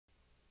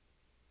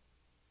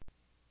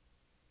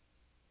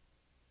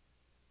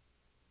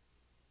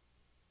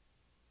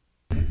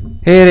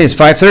It is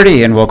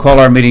 5:30, and we'll call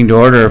our meeting to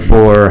order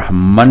for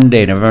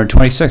Monday, November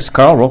 26th.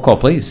 Carl, roll call,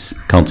 please.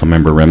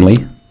 Councilmember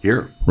Remley.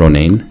 Here.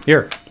 Ronayne.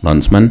 Here.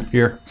 Lunsman.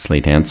 Here.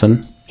 Slate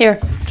Hansen. Here.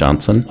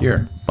 Johnson.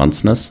 Here.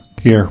 Bunceness.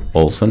 Here.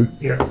 Olson.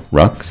 Here.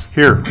 Rux.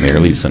 Here. Mayor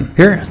Leveson.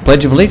 Here.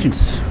 Pledge of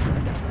Allegiance.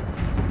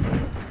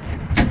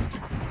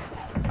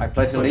 I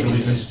pledge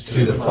allegiance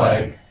To the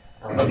flag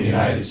of the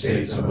United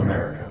States of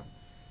America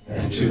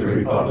and to the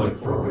republic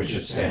for which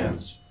it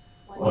stands,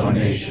 one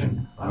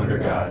nation, under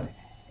God,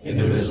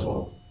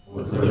 indivisible,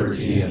 with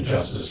liberty and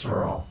justice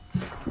for all.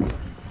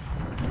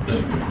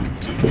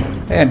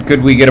 And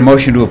could we get a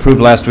motion to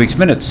approve last week's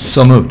minutes?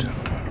 So moved.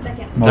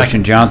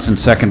 Motion Johnson,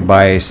 second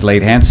by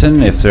Slate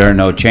Hansen. If there are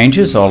no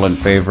changes, all in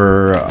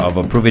favor of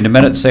approving the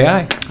minutes, say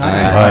aye.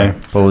 Aye.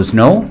 Opposed,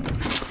 no.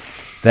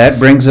 That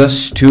brings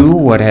us to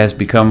what has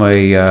become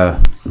a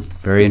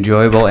very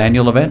enjoyable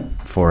annual event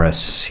for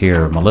us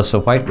here. Melissa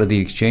White with the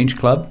Exchange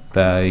Club.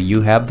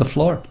 You have the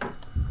floor.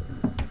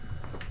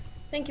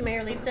 Thank you,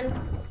 Mayor Leveson.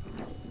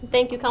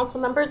 Thank you, council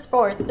members,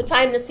 for the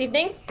time this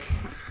evening.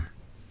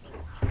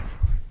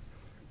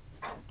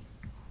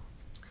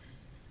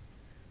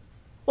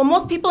 Well,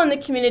 most people in the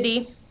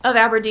community of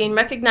Aberdeen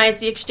recognize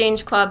the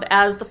Exchange Club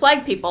as the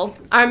flag people.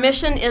 Our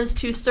mission is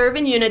to serve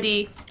in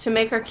unity to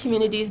make our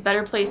communities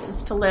better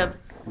places to live.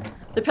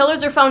 The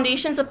pillars or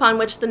foundations upon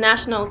which the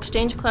National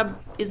Exchange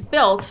Club is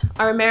built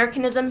are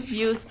Americanism,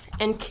 youth,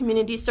 and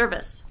community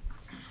service.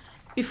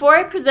 Before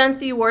I present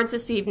the awards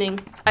this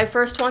evening, I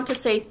first want to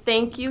say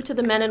thank you to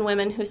the men and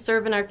women who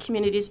serve in our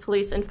community's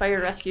police and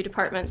fire rescue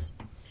departments.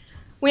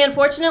 We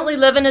unfortunately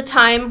live in a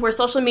time where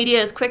social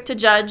media is quick to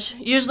judge,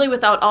 usually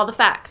without all the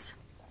facts.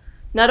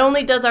 Not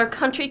only does our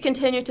country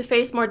continue to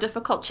face more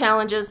difficult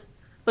challenges,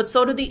 but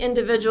so do the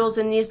individuals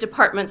in these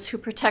departments who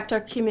protect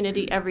our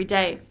community every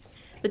day.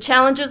 The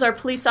challenges our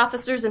police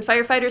officers and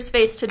firefighters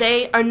face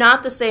today are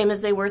not the same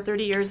as they were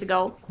 30 years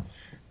ago.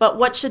 But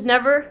what should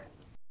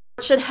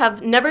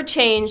have never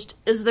changed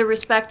is the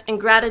respect and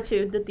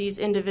gratitude that these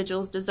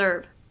individuals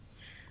deserve.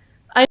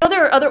 I know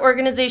there are other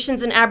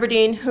organizations in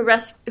Aberdeen who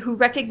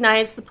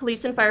recognize the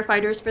police and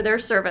firefighters for their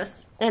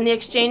service, and the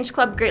Exchange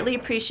Club greatly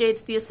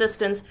appreciates the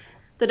assistance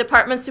the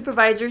department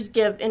supervisors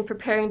give in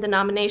preparing the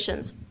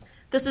nominations.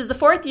 This is the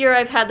fourth year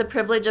I've had the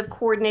privilege of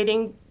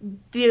coordinating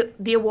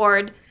the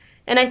award,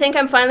 and I think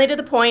I'm finally to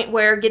the point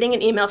where getting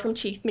an email from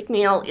Chief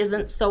McNeil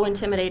isn't so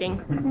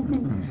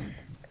intimidating.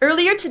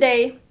 Earlier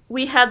today,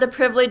 we had the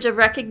privilege of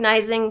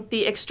recognizing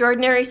the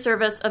extraordinary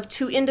service of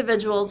two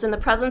individuals in the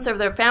presence of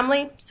their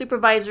family,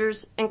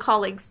 supervisors, and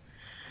colleagues.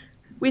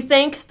 We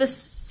thank the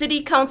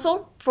City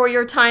Council for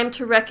your time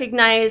to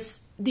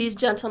recognize these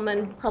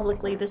gentlemen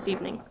publicly this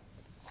evening.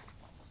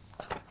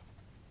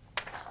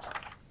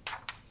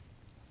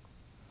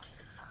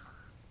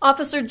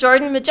 Officer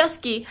Jordan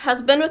Majeski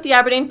has been with the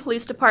Aberdeen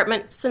Police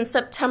Department since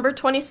September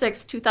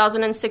 26,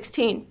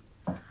 2016.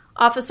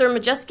 Officer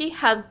Majeski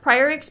has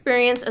prior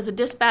experience as a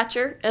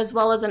dispatcher as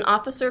well as an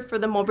officer for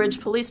the Mobridge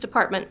Police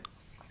Department.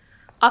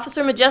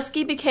 Officer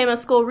Majeski became a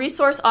school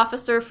resource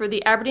officer for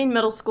the Aberdeen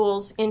Middle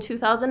Schools in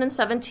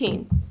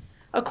 2017.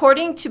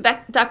 According to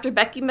Dr.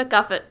 Becky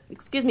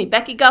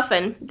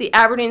Guffin, the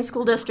Aberdeen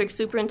School District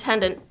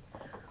Superintendent,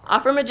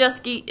 Officer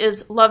Majeski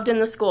is loved in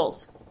the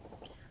schools.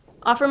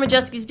 Officer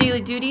Majeski's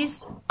daily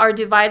duties are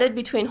divided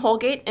between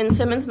Holgate and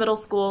Simmons Middle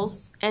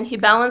Schools, and he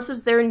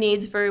balances their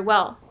needs very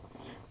well.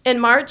 In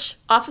March,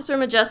 Officer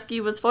Majeski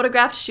was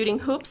photographed shooting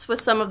hoops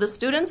with some of the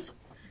students,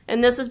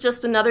 and this is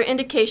just another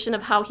indication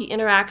of how he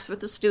interacts with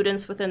the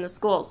students within the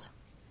schools.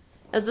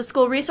 As the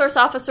school resource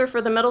officer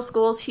for the middle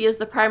schools, he is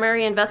the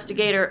primary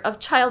investigator of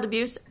child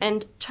abuse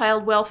and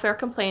child welfare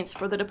complaints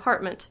for the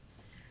department.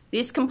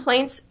 These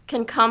complaints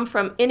can come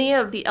from any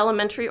of the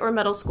elementary or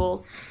middle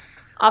schools.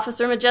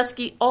 Officer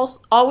Majeski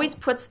always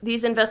puts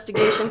these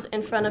investigations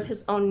in front of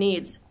his own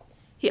needs.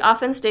 He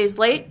often stays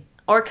late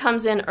or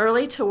comes in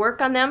early to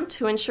work on them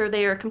to ensure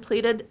they are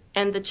completed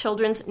and the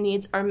children's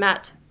needs are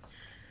met.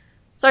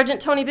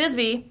 Sergeant Tony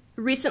Bisbee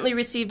recently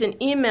received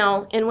an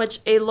email in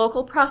which a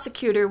local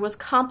prosecutor was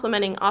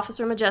complimenting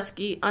Officer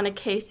Majeski on a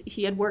case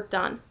he had worked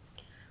on.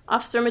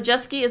 Officer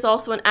Majeski is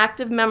also an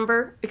active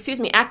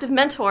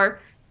mentor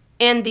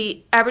in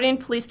the Aberdeen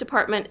Police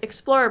Department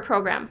Explorer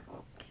program.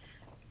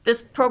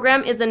 This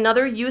program is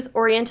another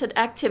youth-oriented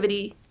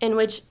activity in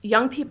which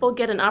young people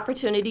get an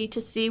opportunity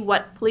to see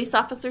what police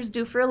officers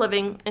do for a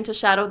living and to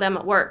shadow them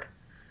at work.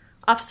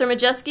 Officer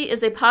Majeski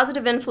is a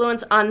positive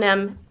influence on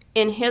them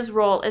in his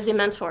role as a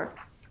mentor.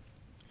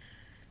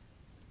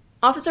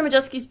 Officer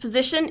Majeski's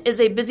position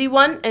is a busy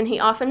one, and he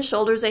often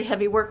shoulders a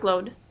heavy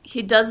workload.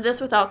 He does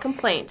this without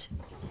complaint.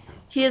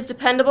 He is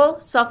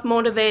dependable,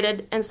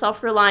 self-motivated, and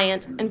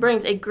self-reliant, and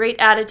brings a great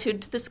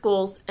attitude to the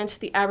schools and to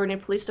the Aberdeen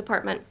Police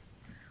Department.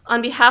 On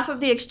behalf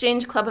of the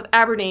Exchange Club of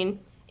Aberdeen,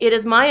 it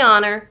is my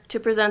honor to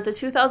present the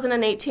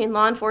 2018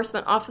 Law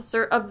Enforcement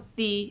Officer of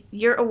the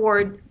Year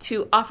Award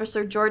to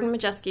Officer Jordan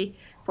Majeski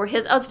for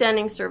his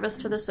outstanding service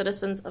to the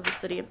citizens of the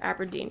City of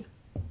Aberdeen.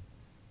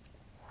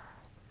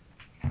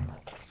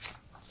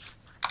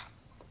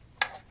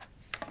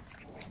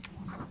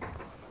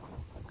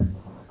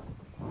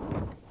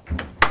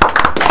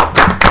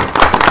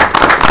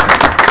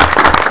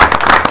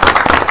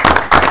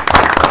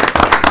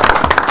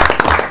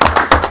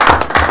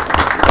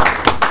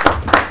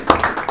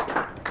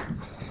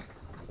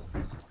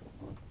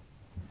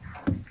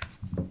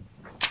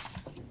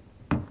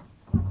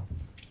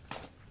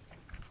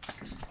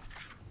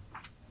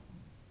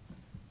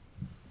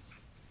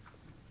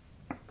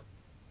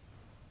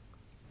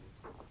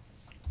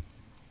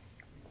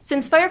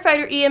 Since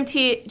firefighter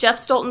EMT Jeff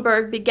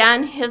Stoltenberg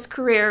began his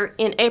career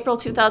in April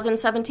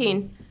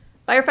 2017,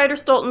 firefighter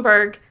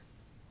Stoltenberg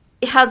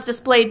has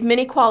displayed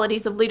many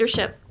qualities of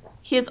leadership.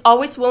 He is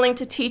always willing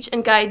to teach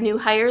and guide new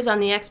hires on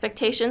the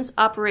expectations,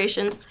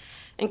 operations,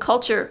 and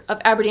culture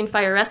of Aberdeen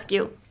Fire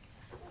Rescue.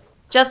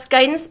 Jeff's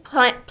guidance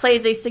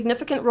plays a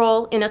significant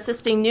role in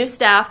assisting new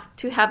staff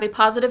to have a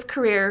positive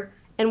career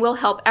and will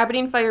help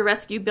Aberdeen Fire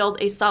Rescue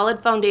build a solid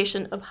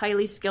foundation of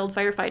highly skilled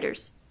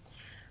firefighters.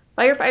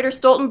 Firefighter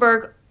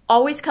Stoltenberg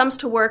always comes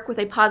to work with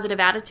a positive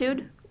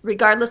attitude.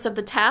 Regardless of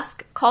the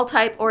task, call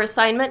type, or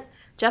assignment,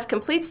 Jeff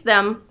completes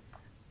them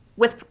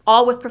with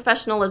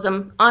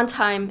professionalism, on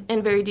time,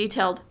 and very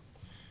detailed.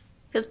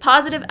 His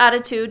positive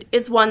attitude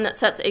is one that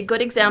sets a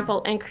good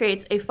example and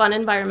creates a fun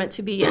environment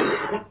to be in.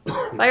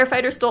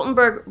 Firefighter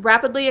Stoltenberg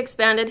rapidly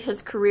expanded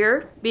his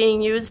career,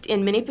 being used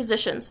in many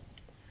positions.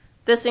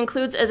 This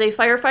includes as a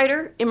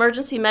firefighter,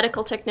 emergency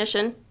medical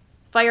technician,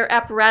 fire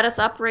apparatus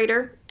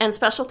operator, and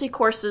specialty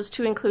courses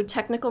to include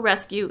technical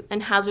rescue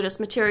and hazardous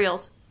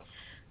materials.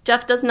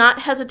 Jeff does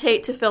not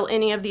hesitate to fill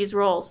any of these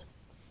roles.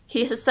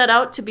 He has set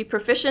out to be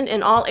proficient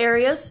in all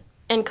areas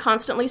and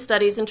constantly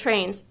studies and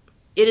trains.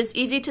 It is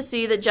easy to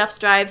see that Jeff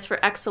strives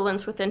for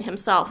excellence within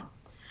himself.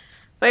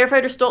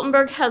 Firefighter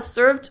Stoltenberg has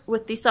served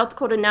with the South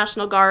Dakota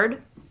National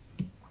Guard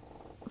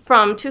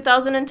from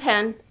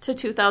 2010 to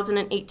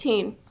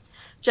 2018.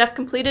 Jeff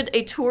completed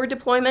a tour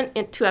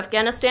deployment to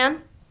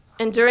Afghanistan,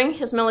 and during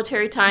his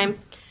military time,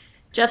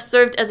 Jeff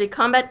served as a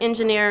combat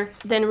engineer,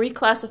 then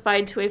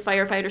reclassified to a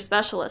firefighter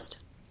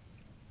specialist.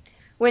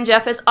 When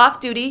Jeff is off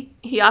duty,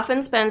 he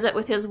often spends it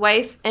with his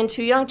wife and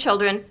 2 young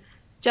children.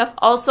 Jeff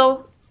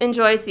also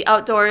enjoys the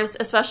outdoors,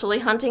 especially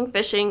hunting,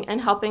 fishing,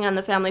 and helping on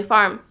the family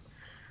farm.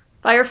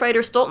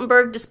 Firefighter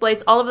Stoltenberg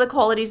displays all of the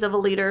qualities of a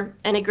leader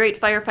and a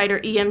great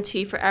firefighter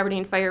EMT for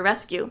Aberdeen Fire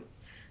Rescue.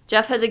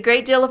 Jeff has a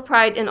great deal of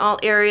pride in all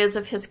areas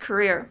of his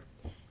career.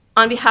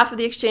 On behalf of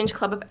the Exchange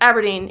Club of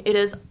Aberdeen, it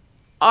is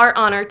our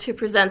honor to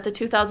present the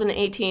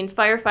 2018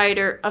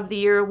 Firefighter of the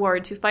Year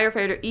Award to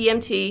firefighter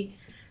EMT,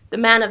 the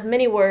man of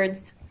many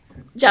words,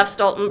 Jeff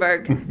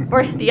Stoltenberg,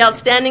 for the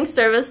outstanding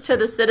service to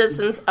the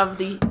citizens of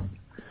the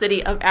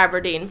city of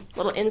Aberdeen.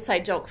 Little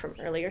inside joke from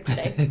earlier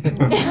today.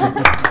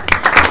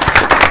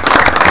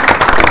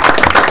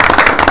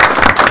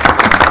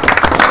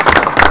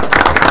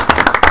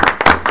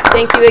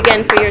 Thank you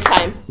again for your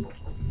time.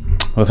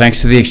 Well,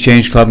 thanks to the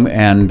Exchange Club,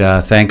 and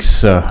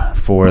thanks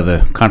for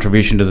the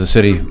contribution to the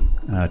city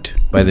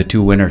by the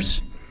 2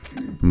 winners,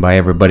 and by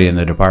everybody in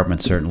the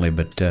department, certainly,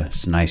 but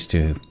it's nice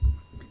to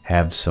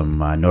have some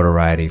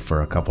notoriety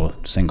for a couple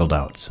singled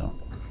out. So,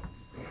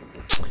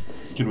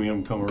 can we have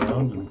them come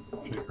around and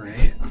shake our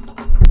hand?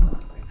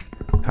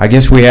 I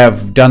guess we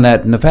have done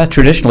that in the past.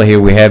 Traditionally here,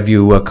 we have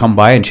you come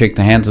by and shake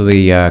the hands of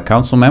the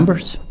council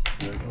members.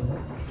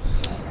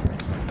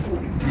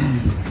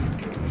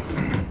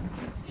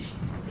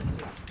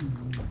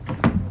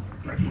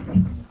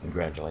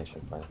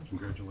 Congratulations, man.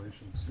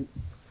 Congratulations.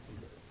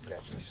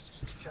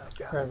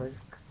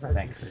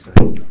 Thanks.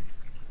 Congratulations.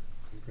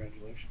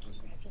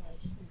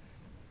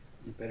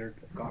 You better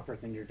golfer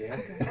than your dad.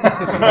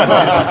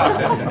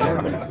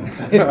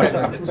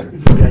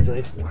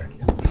 Congratulations.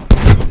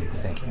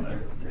 Thank you.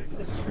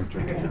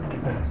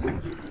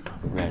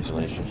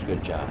 Congratulations.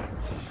 Good job.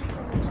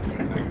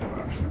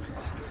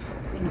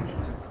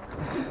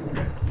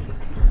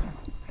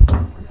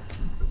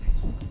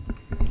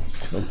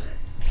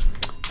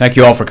 Thank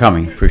you all for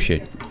coming.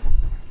 Appreciate it.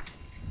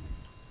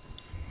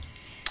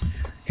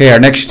 Okay, our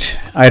next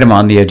item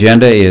on the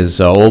agenda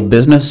is old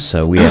business.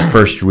 We had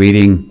first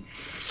reading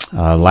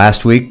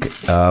last week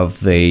of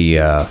the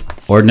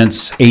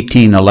ordinance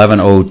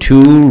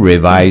 181102,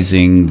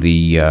 revising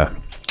the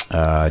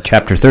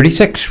chapter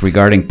 36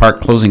 regarding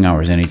park closing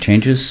hours. Any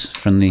changes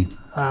from the?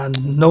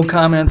 No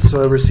comments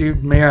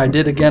received, Mayor. I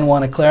did again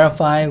want to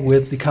clarify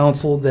with the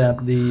council that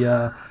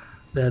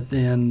that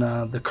in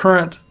the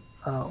current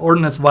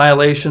ordinance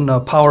violation,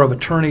 power of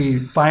attorney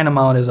fine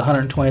amount is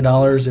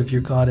 $120 if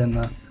you're caught in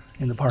the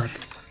park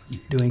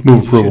doing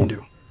things you shouldn't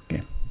do.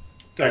 Okay.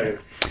 Second.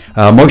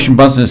 Motion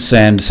Business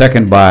and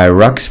second by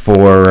Rux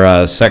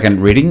for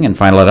second reading and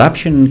final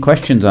adoption.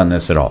 Questions on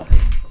this at all?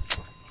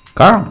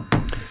 Carl?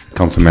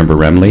 Councilmember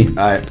Remley.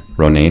 Aye.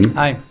 Ronayne.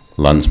 Aye.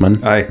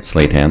 Lunsman. Aye.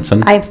 Slate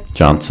Hansen. Aye.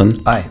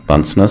 Johnson. Aye.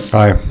 Bunceness.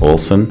 Aye.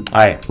 Olson.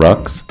 Aye.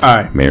 Rux.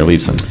 Aye. Mayor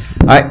Leveson.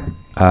 Aye.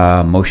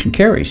 Motion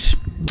carries.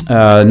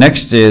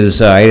 Next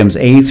is items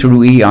A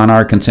through E on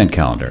our consent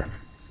calendar.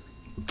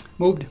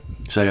 Moved.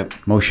 Second.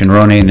 Motion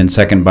Ronayne and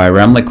second by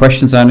Remley.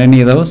 Questions on any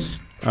of those?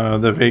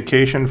 The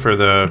vacation for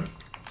the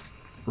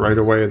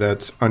right-of-way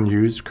that's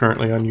unused,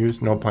 currently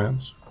unused, no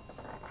plans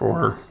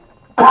for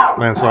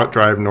Lancelot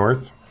Drive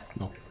North.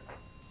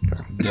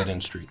 Dead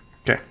end street.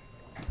 Okay.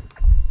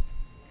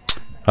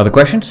 Other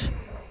questions?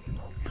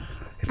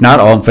 If not,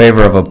 all in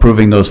favor of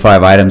approving those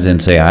 5 items, then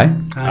say aye.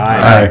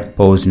 Aye.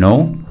 Opposed,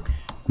 no.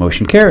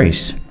 Motion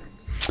carries.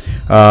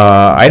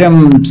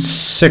 Item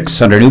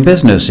 6 under new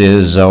business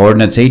is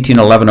ordinance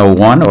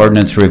 181101,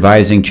 ordinance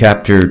revising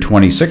chapter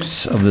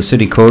 26 of the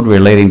city code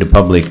relating to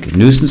public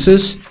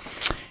nuisances.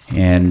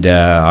 And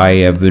I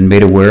have been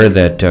made aware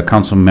that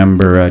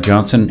Councilmember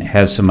Johnson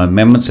has some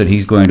amendments that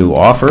he's going to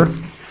offer.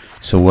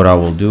 So what I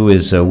will do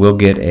is we'll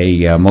get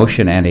a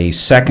motion and a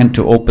second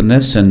to open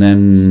this, and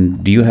then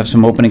do you have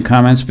some opening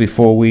comments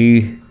before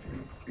we,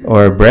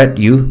 or Brett,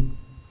 you?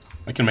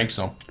 I can make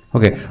some.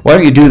 Okay, why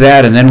don't you do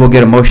that, and then we'll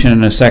get a motion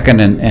in a second,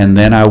 and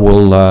then I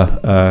will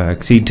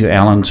accede to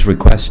Alan's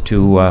request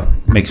to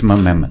make some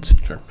amendments.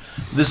 Sure.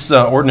 This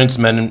ordinance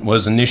amendment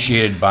was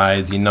initiated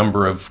by the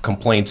number of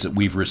complaints that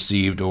we've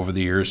received over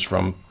the years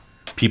from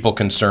people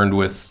concerned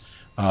with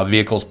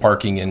vehicles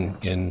parking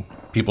in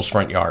people's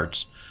front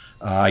yards.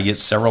 I get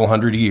several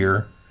hundred a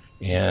year,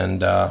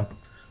 and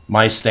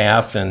my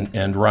staff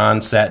and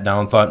Ron sat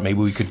down and thought maybe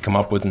we could come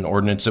up with an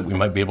ordinance that we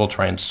might be able to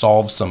try and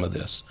solve some of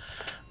this.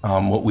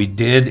 What we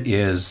did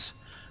is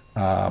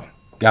got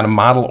a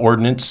model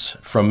ordinance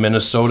from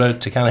Minnesota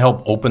to kind of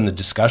help open the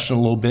discussion a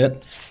little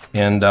bit,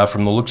 and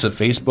from the looks of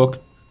Facebook,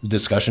 the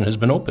discussion has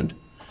been opened.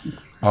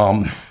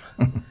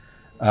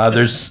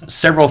 There's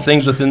several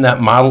things within that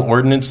model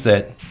ordinance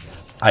that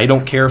I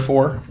don't care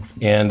for.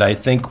 And I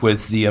think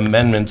with the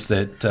amendments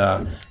that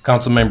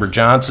Councilmember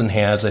Johnson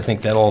has, I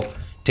think that'll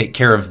take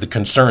care of the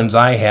concerns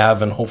I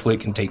have, and hopefully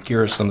it can take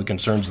care of some of the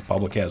concerns the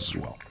public has as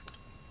well.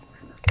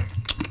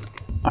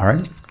 All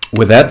right.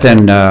 With that,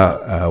 then,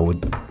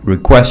 would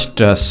request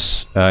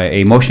us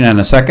a motion and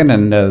a second,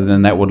 and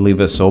then that would leave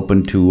us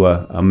open to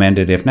amend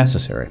it if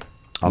necessary.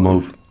 I'll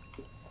move.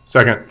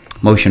 Second.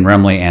 Motion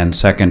Remley and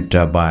second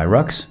by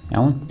Rux.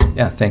 Alan?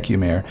 Yeah, thank you,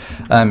 Mayor.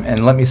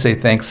 And let me say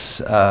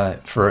thanks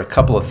for a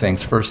couple of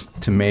things.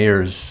 First, to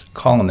Mayor's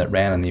column that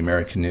ran in the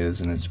American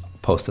News and is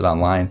posted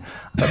online.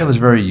 I thought it was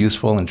very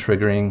useful and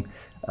triggering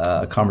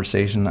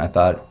conversation. I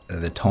thought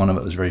the tone of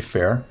it was very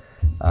fair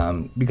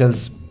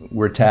because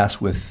we're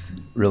tasked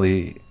with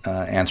really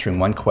answering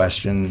one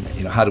question,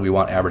 how do we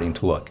want Aberdeen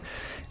to look?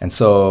 And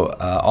so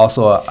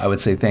also I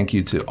would say thank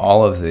you to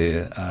all of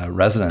the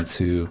residents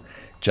who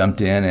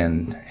jumped in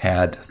and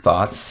had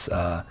thoughts,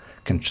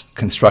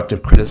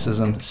 constructive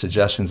criticism,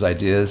 suggestions,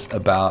 ideas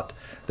about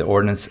the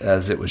ordinance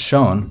as it was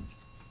shown.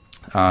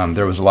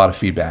 There was a lot of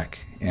feedback,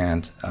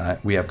 and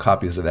we have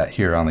copies of that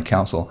here on the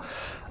council.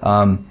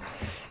 The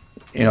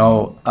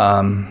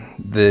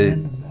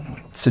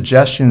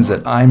suggestions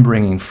that I'm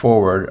bringing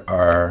forward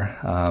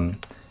are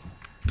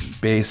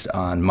based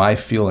on my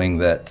feeling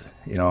that,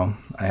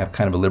 I have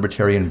kind of a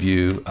libertarian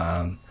view.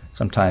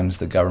 Sometimes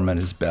the government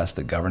is best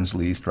that governs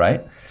least,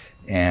 right?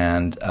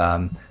 And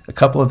a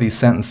couple of these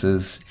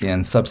sentences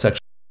in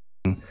subsection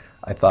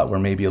I thought were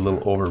maybe a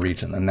little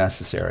overreach and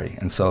unnecessary.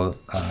 And so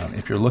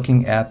if you're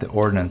looking at the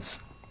ordinance,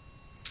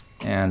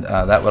 and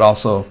that would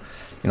also,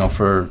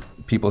 for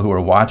people who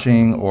are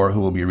watching or who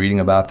will be reading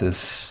about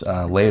this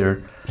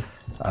later,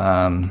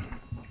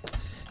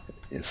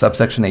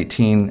 subsection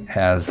 18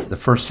 has the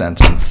first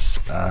sentence,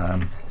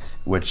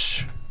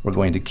 which we're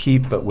going to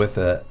keep, but with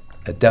a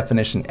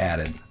definition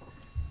added.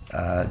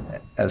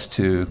 As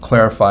to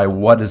clarify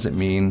what does it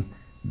mean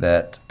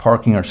that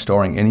parking or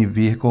storing any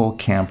vehicle,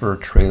 camper,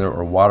 trailer,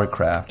 or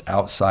watercraft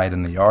outside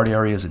in the yard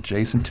areas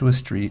adjacent to a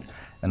street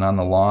and on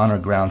the lawn or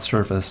ground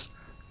surface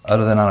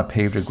other than on a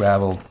paved or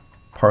gravel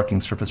parking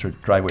surface or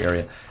driveway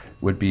area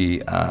would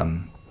be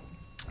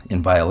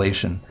in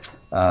violation.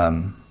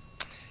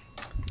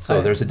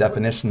 So there's a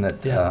definition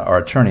that our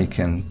attorney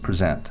can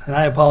present. And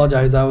I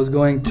apologize, I was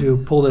going to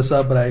pull this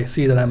up, but I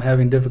see that I'm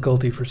having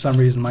difficulty. For some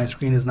reason, my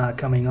screen is not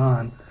coming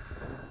on.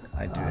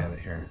 I do have it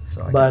here.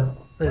 So But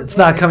it's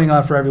not coming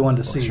on for everyone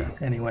to see, sure.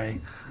 anyway.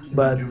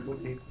 But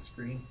duplicate the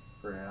screen,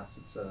 perhaps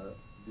it's a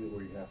deal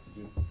where you have to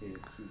duplicate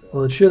it to the.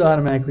 well, it should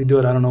automatically do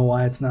it. I don't know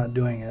why it's not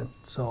doing it.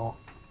 So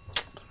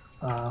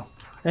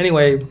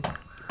anyway,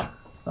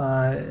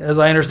 as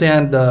I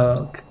understand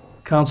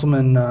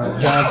Councilman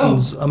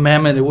Johnson's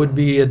amendment, it would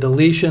be a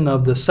deletion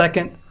of the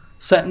second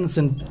sentence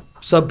in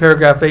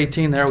subparagraph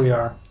 18. There we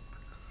are.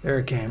 There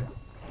it came.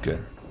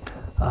 Good.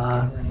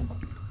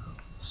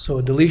 So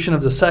a deletion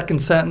of the second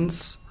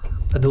sentence,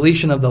 a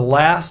deletion of the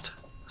last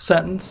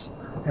sentence,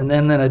 and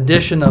then an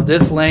addition of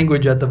this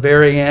language at the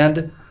very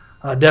end.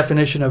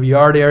 Definition of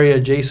yard area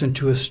adjacent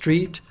to a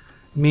street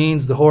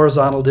means the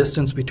horizontal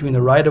distance between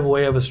the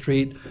right-of-way of a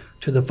street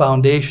to the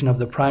foundation of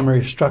the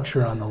primary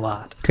structure on the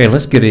lot. Okay,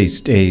 let's get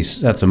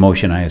that's a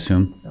motion, I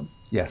assume.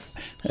 Yes.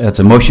 That's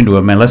a motion to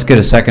amend. Let's get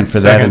a second for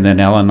that, Second. and then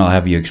Ellen, I'll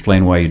have you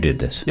explain why you did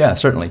this. Yeah,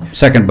 certainly.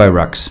 Second by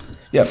Rux.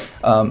 Yep.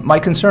 My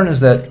concern is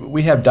that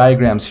we have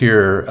diagrams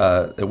here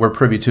that we're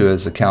privy to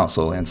as a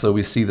council, and so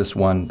we see this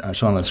one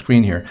shown on the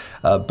screen here.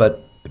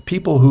 But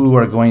people who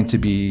are going to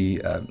be,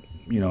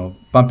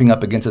 bumping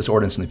up against this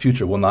ordinance in the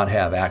future will not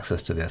have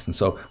access to this, and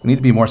so we need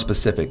to be more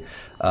specific.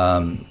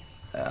 I'm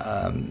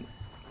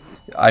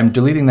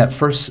deleting that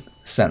first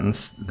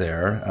sentence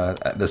there,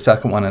 the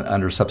second one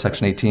under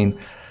subsection 18,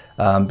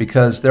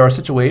 because there are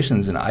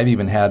situations, and I've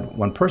even had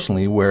one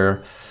personally,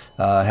 where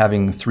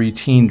having 3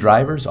 teen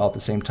drivers all at the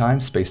same time,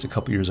 spaced a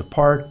couple years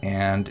apart,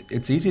 and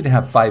it's easy to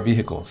have 5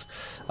 vehicles.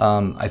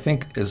 I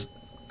think as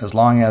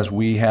long as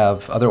we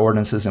have other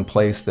ordinances in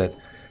place that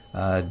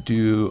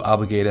do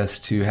obligate us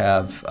to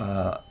have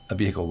a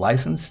vehicle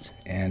licensed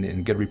and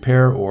in good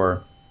repair,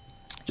 or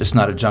just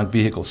not a junk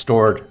vehicle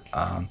stored,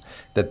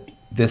 that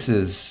this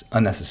is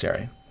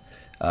unnecessary.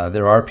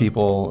 There are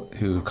people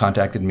who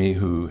contacted me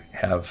who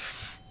have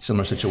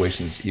similar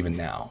situations even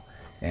now.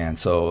 And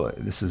so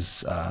this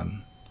is,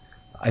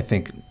 I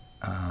think,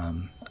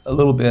 a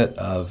little bit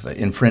of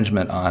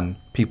infringement on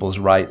people's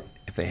right,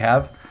 if they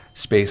have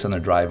space on their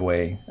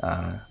driveway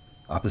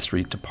off the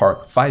street, to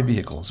park 5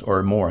 vehicles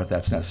or more if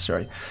that's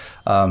necessary.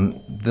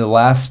 The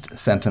last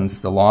sentence,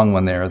 the long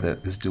one there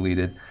that is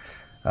deleted,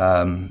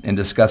 in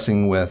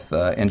discussing with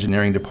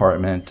engineering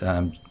department,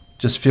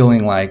 just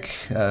feeling like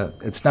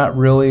it's not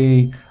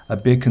really a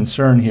big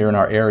concern here in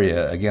our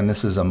area. Again,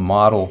 this is a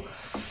model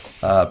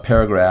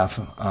paragraph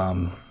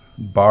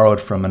borrowed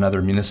from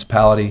another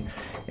municipality,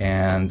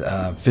 and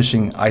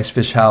ice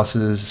fish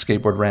houses,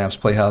 skateboard ramps,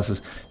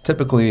 playhouses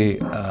typically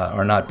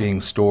are not being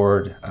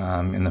stored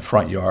in the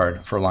front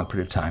yard for a long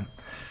period of time.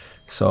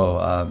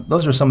 So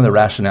those are some of the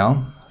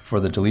rationale for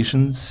the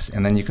deletions,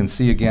 and then you can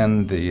see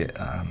again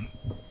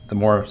the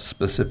more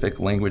specific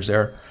language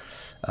there.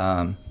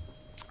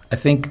 I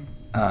think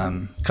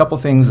a couple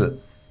things that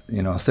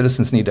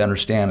citizens need to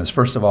understand is,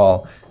 first of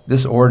all,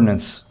 this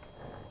ordinance,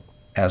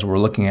 as we're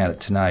looking at it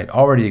tonight,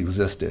 already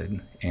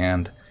existed,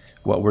 and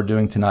what we're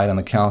doing tonight on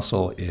the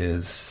council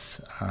is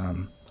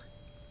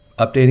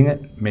updating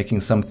it,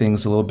 making some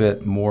things a little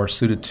bit more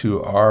suited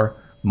to our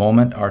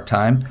moment, our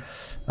time.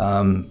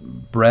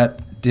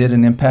 Brett did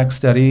an impact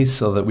study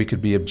so that we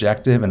could be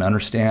objective and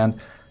understand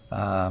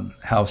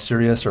how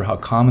serious or how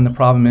common the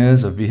problem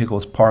is of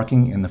vehicles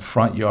parking in the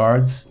front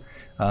yards.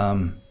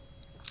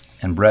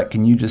 And Brett,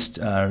 can you just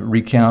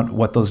recount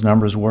what those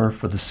numbers were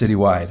for the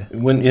citywide?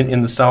 When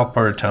in the south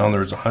part of town, there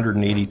was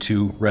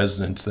 182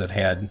 residents that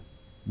had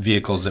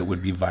vehicles that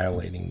would be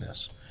violating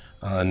this.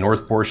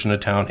 North portion of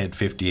town had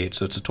 58,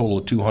 so it's a total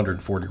of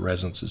 240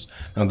 residences.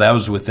 Now, that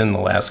was within the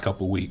last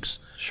couple of weeks.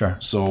 Sure.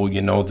 So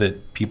you know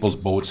that people's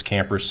boats,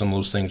 campers, some of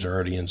those things are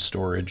already in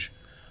storage.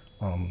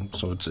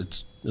 So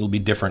it'll be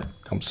different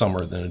come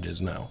summer than it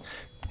is now.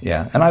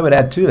 Yeah, and I would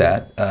add to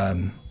that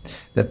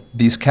that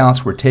these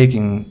counts were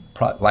taken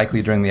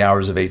likely during the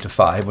hours of 8 to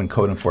 5 when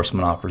code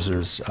enforcement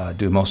officers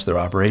do most of their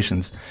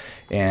operations.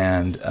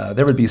 And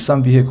there would be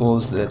some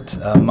vehicles that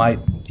might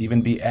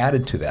even be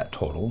added to that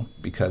total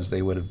because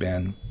they would have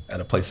been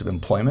at a place of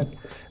employment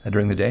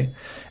during the day.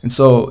 And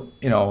so,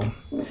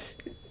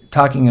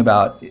 talking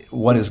about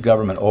what is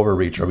government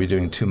overreach, are we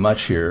doing too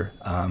much here?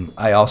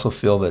 I also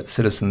feel that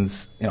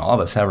citizens, all of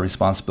us have a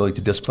responsibility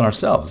to discipline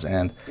ourselves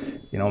and,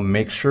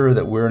 make sure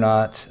that we're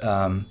not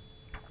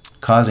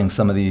causing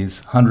some of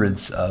these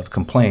hundreds of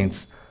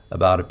complaints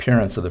about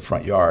appearance of the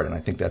front yard, and I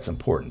think that's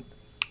important.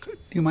 Do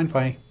you mind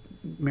if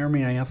Mayor,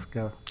 may I ask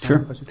a Sure.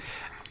 question?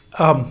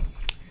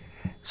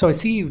 So I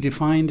see you've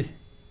defined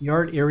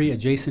yard area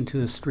adjacent to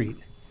the street,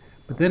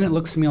 but then it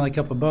looks to me like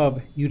up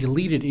above you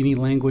deleted any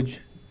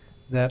language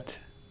that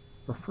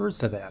refers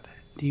to that.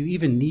 Do you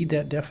even need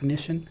that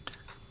definition?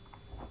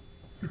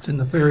 It's in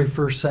the very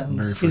first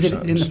sentence. Is it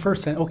in the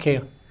first sentence?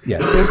 Okay. Yeah.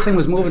 This thing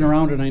was moving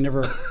around and I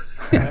never,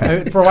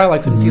 for a while I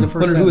couldn't see the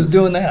first Wonder who was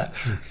sentence. doing that.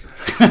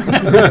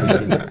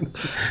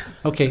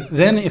 Okay,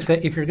 then if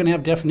you're going to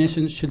have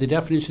definitions, should the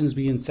definitions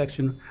be in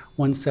section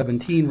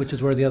 117, which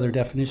is where the other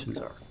definitions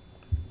are?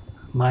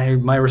 My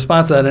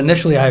response to that,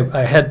 initially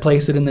I had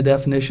placed it in the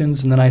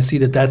definitions, and then I see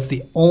that that's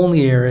the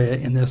only area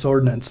in this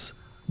ordinance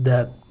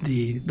that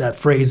that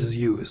phrase is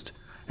used.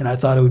 And I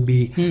thought it would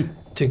be,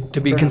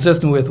 to be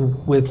consistent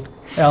with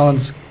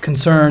Alan's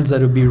concerns,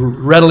 that it would be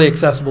readily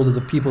accessible to the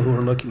people who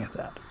are looking at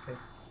that.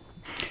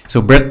 So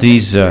Brett,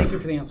 these, Thank you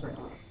for the answer.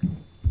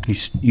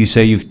 you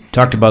say you've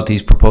talked about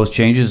these proposed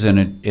changes,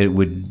 and it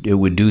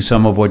would do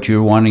some of what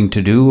you're wanting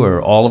to do,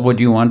 or all of what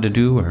you wanted to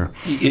do, or?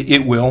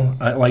 It will.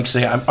 Like I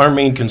say, our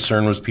main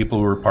concern was people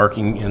who were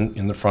parking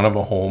in the front of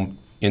a home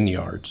in the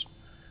yards,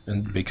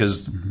 and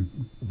because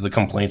the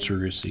complaints were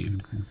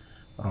received.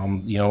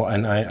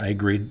 And I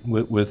agreed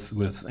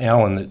with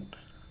Alan that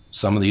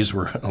some of these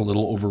were a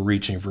little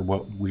overreaching for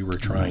what we were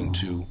trying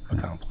to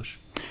accomplish.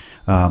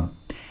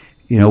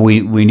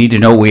 We need to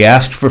know, we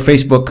asked for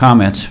Facebook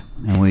comments,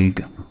 and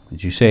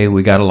as you say,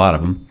 we got a lot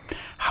of them.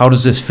 How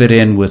does this fit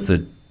in with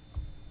the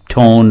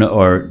tone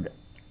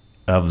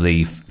of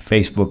the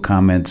Facebook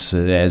comments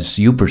as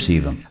you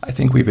perceive them? I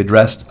think we've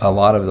addressed a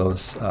lot of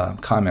those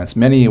comments.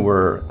 Many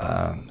were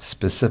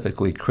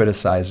specifically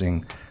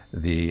criticizing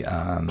the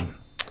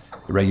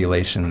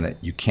regulation that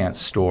you can't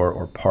store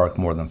or park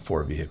more than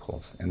 4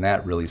 vehicles. And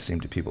that really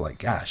seemed to people like,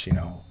 gosh,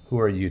 who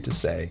are you to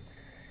say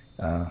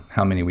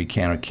how many we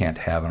can or can't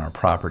have on our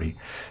property?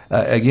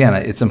 Again,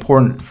 it's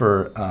important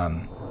for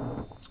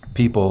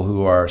people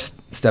who are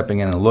stepping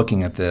in and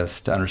looking at this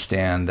to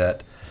understand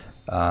that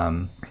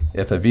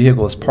if a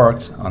vehicle is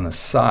parked on the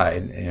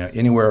side,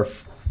 anywhere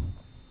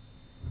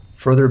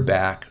further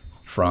back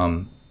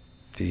from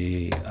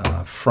the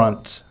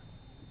front,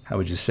 how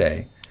would you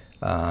say,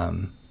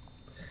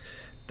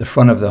 the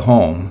front of the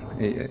home,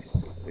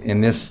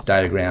 in this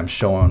diagram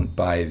shown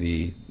by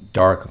the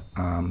dark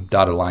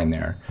dotted line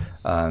there,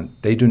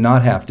 they do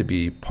not have to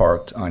be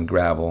parked on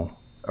gravel,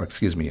 or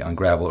excuse me, on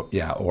gravel,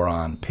 yeah, or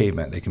on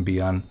pavement. They can be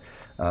on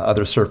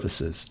other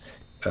surfaces.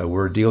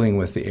 We're dealing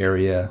with the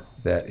area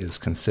that is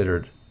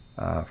considered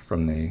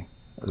from the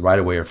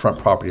right-of-way or front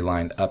property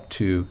line up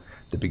to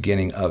the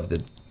beginning of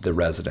the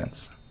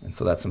residence. And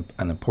so that's an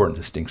important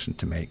distinction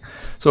to make.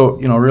 So,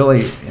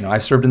 really, I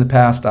served in the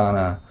past on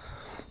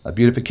a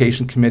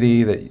beautification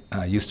committee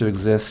that used to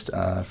exist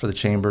for the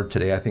chamber.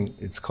 Today, I think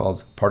it's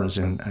called Partners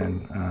in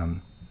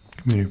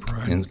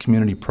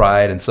Community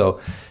Pride. And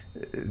so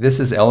this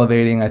is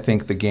elevating, I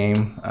think, the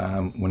game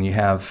when you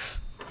have,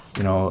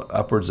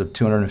 upwards of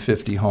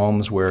 250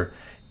 homes where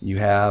you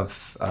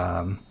have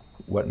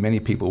what many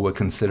people would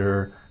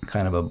consider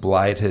kind of a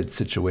blighted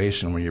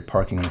situation where you're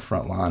parking in the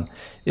front lawn.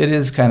 It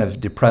is kind of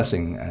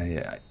depressing.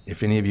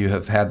 If any of you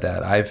have had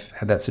that, I've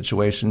had that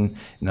situation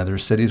in other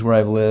cities where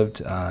I've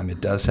lived.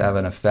 It does have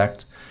an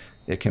effect.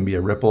 It can be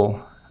a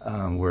ripple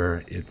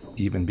where it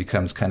even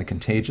becomes kind of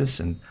contagious,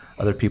 and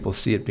other people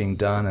see it being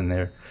done and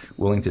they're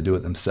willing to do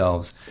it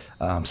themselves.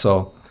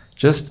 So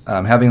just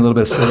having a little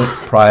bit of civic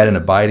pride and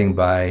abiding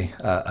by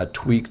a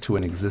tweak to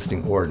an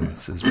existing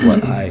ordinance is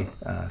what I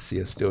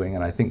see us doing.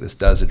 And I think this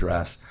does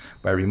address,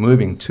 by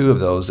removing two of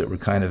those that were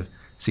kind of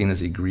seen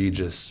as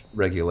egregious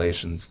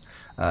regulations,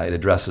 it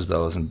addresses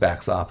those and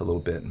backs off a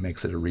little bit and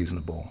makes it a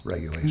reasonable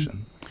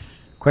regulation.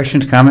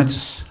 Questions,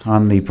 comments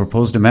on the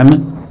proposed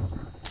amendment?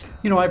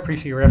 I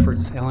appreciate your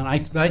efforts, Alan. I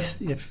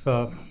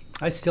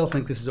still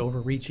think this is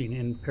overreaching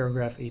in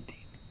paragraph 18.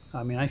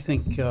 I mean, I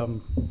think I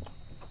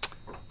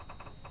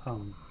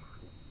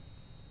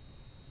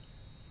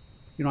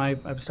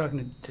was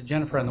talking to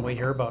Jennifer on the way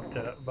here about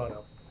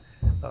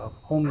a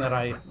home that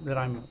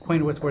I'm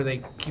acquainted with, where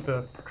they keep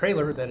a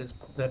trailer that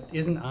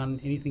isn't on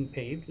anything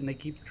paved, and they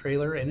keep the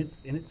trailer and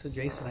it's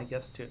adjacent, I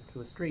guess, to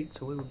a street,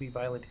 so it would be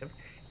violative,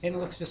 and it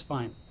looks just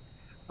fine.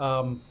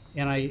 And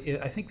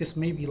I think this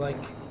may be like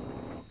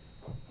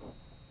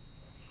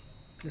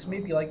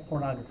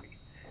pornography.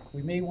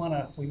 We may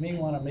want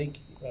to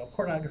make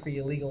pornography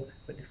illegal,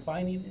 but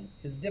defining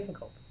it is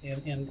difficult.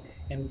 And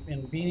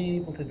being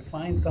able to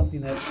define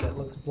something that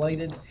looks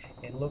blighted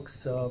and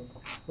looks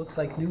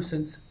like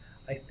nuisance,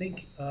 I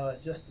think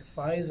just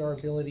defies our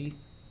ability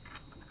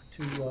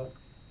to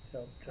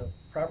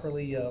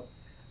properly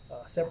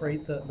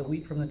separate the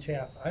wheat from the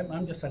chaff.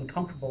 I'm just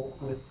uncomfortable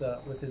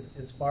with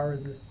as far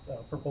as this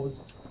proposed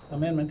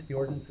amendment to the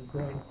ordinance is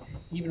going,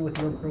 even with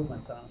your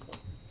improvements, honestly.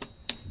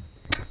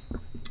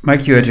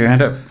 Mike, you had your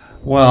hand up.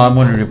 Well, I'm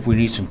wondering if we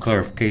need some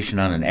clarification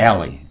on an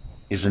alley.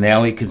 Is an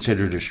alley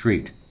considered a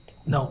street?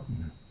 No.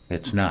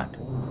 It's not.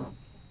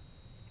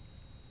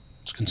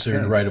 It's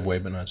considered right-of-way,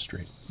 but not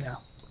street. Yeah.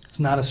 It's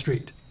not a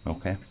street.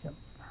 Okay. Yep.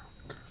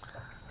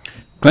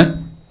 Clint?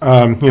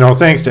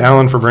 Thanks to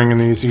Alan for bringing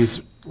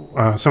these.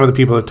 Some of the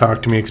people that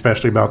talk to me,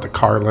 especially about the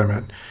car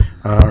limit,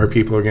 are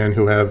people, again,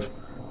 who have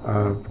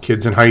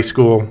kids in high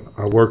school,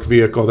 a work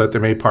vehicle that they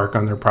may park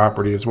on their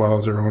property as well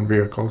as their own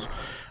vehicles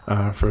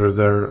for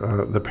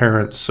the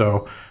parents.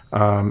 So,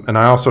 and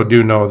I also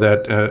do know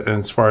that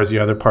as far as the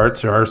other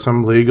parts, there are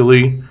some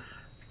legally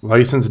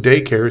licensed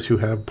daycares who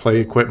have play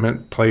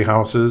equipment,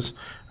 playhouses,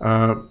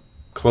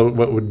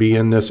 what would be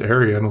in this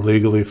area, in a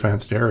legally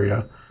fenced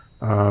area.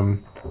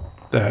 What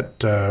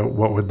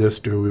would this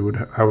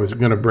do? I was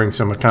going to bring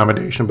some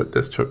accommodation, but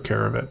this took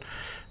care of it.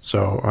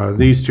 So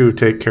these two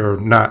take care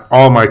of not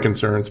all my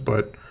concerns,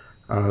 but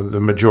the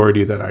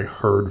majority that I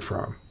heard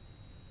from.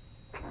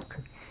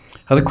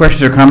 Other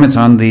questions or comments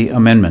on the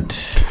amendment?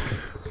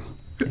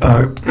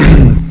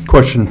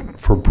 Question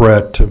for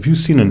Brett. Have you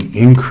seen an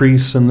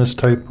increase in this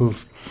type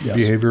of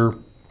behavior?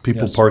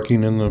 People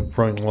parking in the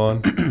front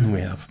lawn?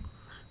 We have.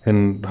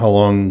 And how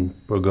long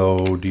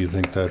ago do you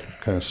think that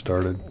kind of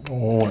started?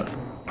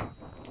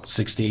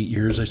 6 to 8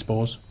 years, I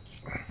suppose.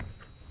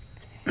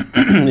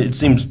 It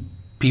seems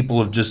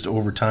people have just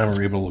over time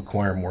are able to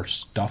acquire more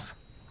stuff,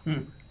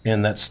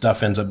 and that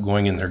stuff ends up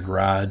going in their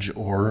garage,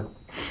 or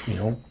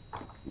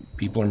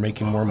people are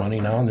making more money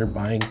now and they're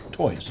buying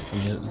toys. I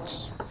mean,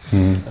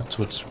 that's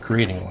what's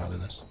creating a lot of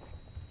this.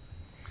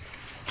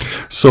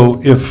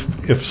 So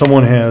if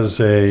someone has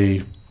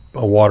a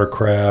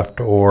watercraft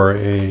or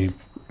a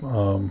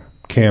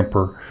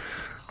camper,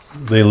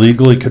 they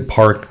legally could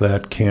park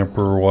that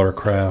camper or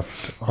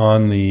watercraft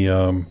on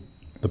the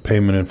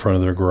pavement in front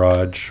of their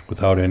garage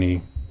without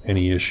any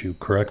issue,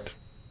 correct?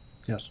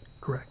 Yes.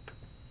 Correct.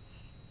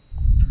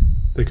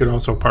 They could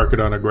also park it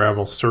on a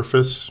gravel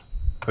surface.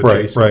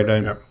 Right.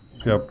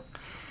 Yep.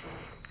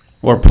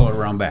 Or pull it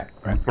around back,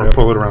 right? Or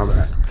pull it around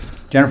back.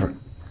 Jennifer?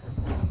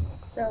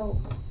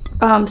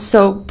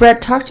 So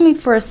Brett, talk to me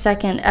for a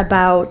second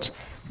about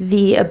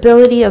the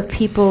ability of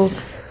people,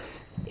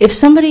 if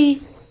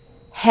somebody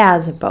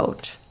has a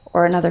boat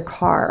or another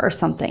car or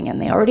something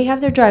and they already have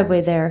their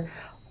driveway there,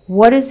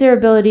 what is their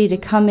ability to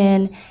come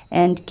in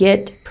and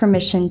get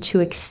permission to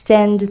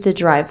extend the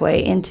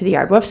driveway into the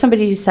yard? What if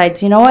somebody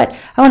decides, you know what,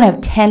 I want to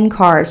have 10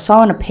 cars, so I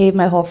want to pave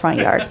my whole front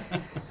yard?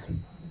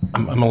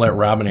 I'm going to let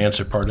Robin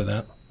answer part of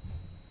that.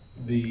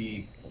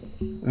 This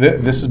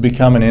has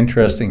become an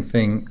interesting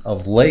thing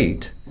of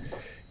late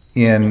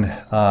in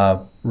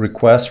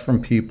requests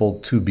from people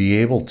to be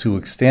able to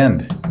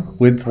extend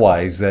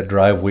widthwise that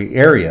driveway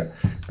area,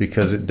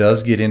 because it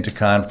does get into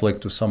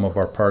conflict with some of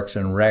our Parks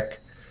and Rec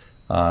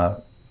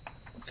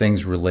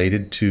things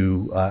related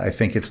to, I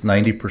think it's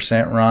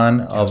 90%,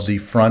 Ron, of the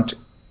front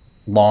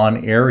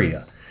lawn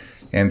area.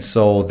 And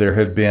so there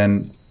have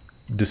been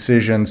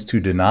decisions to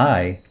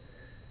deny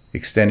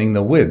extending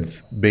the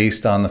width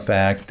based on the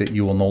fact that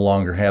you will no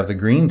longer have the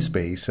green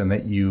space and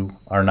that you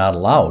are not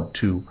allowed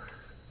to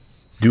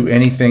do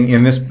anything.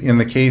 In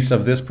the case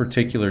of this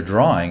particular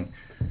drawing,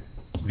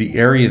 the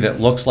area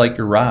that looks like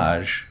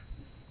garage,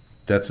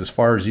 that's as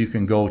far as you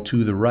can go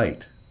to the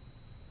right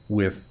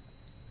with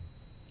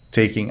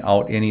taking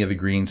out any of the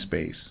green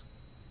space.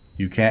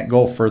 You can't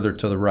go further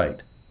to the right.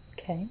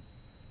 Okay.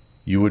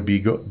 You would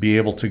be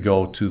able to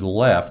go to the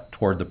left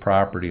toward the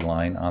property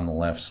line on the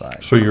left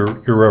side. So you're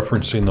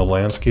referencing the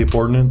landscape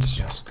ordinance?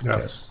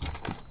 Yes.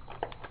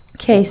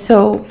 Okay,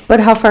 so, but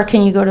how far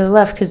can you go to the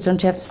left? Because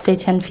don't you have to stay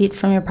 10 feet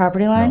from your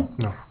property line?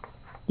 No.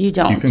 You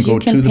don't. You can go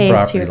to the pave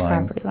property your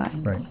line. property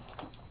line. Right.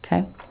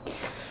 Okay.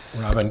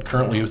 Robin,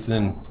 currently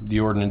within the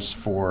ordinance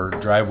for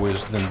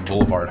driveways within the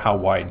boulevard, how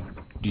wide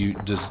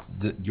does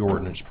your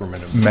ordinance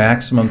permit them?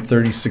 Maximum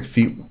 36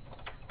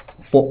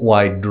 foot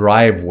wide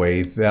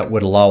driveway. That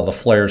would allow the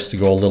flares to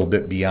go a little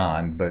bit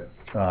beyond, but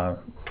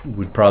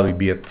would probably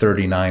be at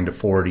 39 to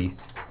 40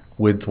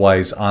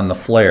 widthwise on the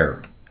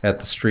flare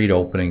at the street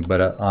opening,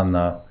 but on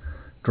the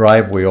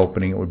driveway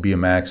opening it would be a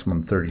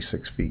maximum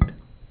 36 feet.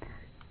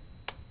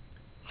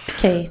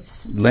 Okay.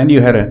 Len,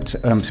 you had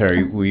a, I'm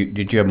sorry,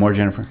 did you have more,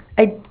 Jennifer?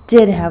 I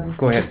did have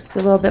Go ahead. just a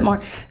little bit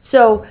more.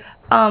 So,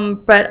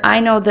 but I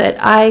know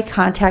that I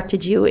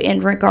contacted you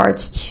in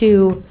regards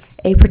to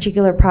a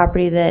particular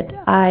property that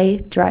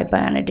I drive by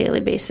on a daily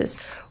basis,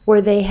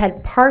 where they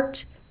had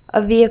parked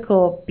a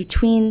vehicle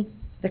between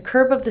the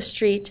curb of the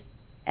street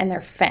and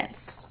their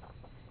fence.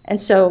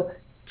 And so,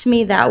 to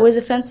me, that was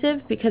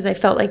offensive because I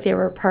felt like they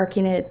were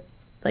parking it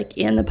like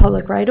in the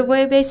public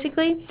right-of-way,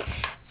 basically.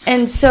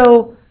 And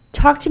so,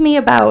 talk to me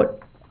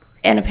about,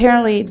 and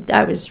apparently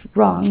I was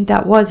wrong,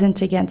 that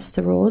wasn't against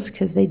the rules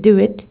because they do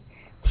it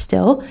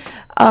still.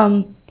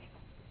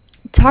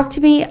 Talk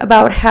to me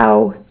about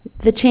how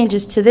the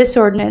changes to this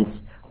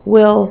ordinance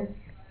will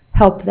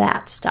help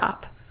that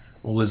stop.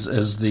 Well,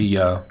 as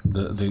the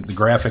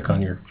graphic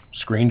on your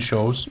screen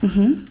shows,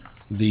 Mm-hmm.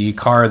 the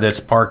car that's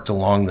parked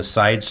along the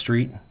side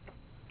street,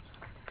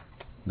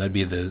 that'd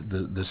be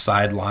the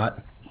side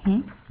lot.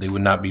 Mm-hmm. They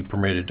would not be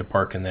permitted to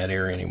park in that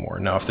area anymore.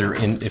 Now,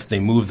 if they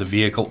move the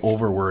vehicle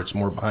over where it's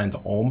more behind the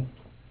home,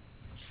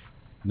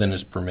 then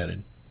it's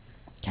permitted.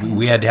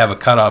 We had to have a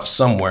cutoff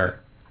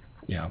somewhere,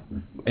 yeah,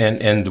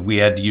 and we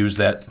had to use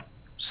that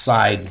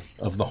side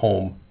of the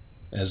home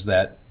as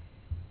the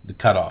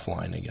cutoff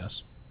line, I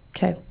guess.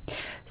 Okay.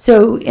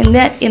 So in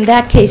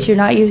that case, you're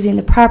not using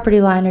the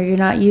property line, or you're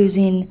not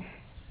using.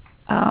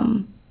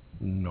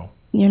 No.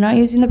 You're not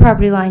using the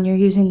property line. You're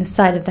using the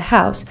side of the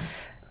house,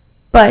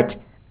 but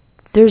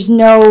there's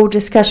no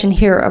discussion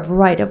here of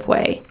right of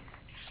way.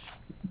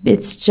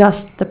 It's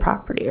just the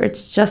property, or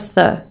it's just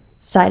the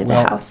side of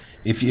the house.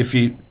 If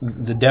you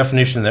the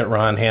definition that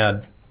Ron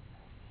had,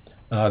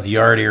 the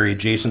yard area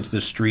adjacent to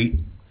the street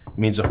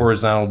means a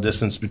horizontal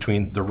distance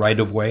between the right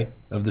of way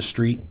of the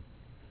street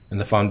and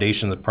the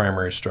foundation of the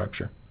primary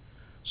structure.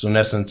 So in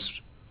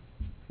essence,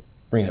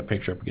 bring that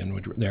picture up again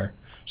there.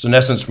 So in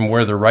essence, from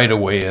where the right of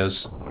way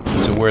is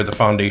to where the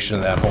foundation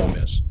of that home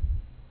is.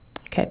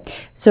 Okay,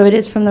 so it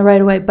is from the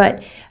right of way,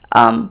 but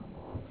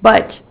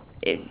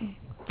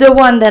the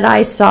one that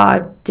I saw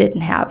they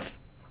don't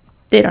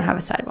have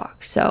a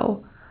sidewalk,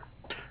 so.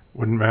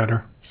 Wouldn't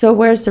matter. So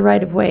where's the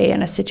right of way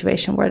in a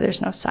situation where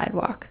there's no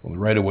sidewalk? Well, the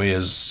right of way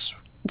is.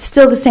 It's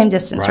still the same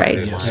distance,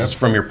 right? Yes, it's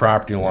from your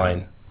property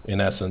line, in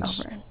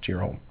essence, to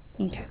your home.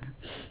 Okay.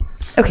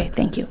 Okay,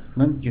 thank you.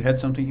 Lynn, you had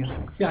something you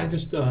said? Yeah, I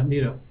just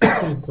need a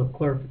point of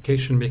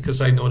clarification because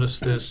I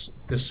noticed this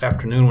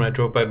afternoon when I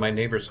drove by my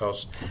neighbor's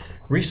house.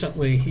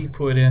 Recently, he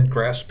put in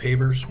grass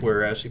pavers,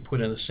 whereas he put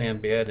in a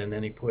sand bed, and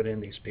then he put in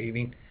these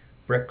paving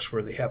bricks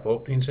where they have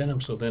openings in them,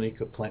 so then he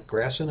could plant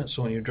grass in it.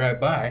 So when you drive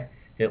by,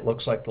 it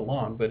looks like the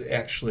lawn, but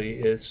actually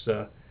it's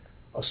a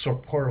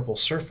supportable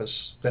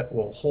surface that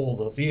will hold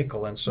a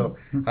vehicle. And so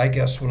I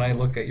guess when I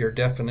look at your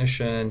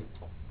definition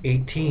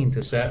 18,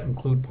 does that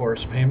include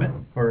porous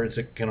pavement, or is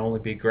it can only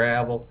be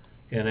gravel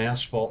and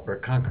asphalt or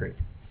concrete?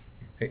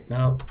 Okay,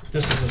 now,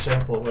 this is a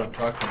sample of what I'm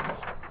talking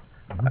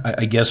about.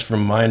 I guess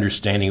from my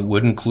understanding, it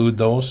would include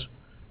those,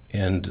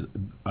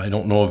 and I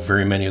don't know of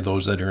very many of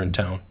those that are in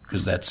town,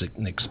 because that's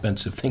an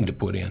expensive thing to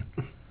put in.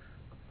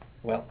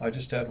 Well, I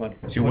just had one.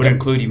 So would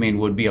include, you mean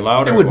would be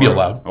allowed? It would be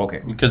allowed.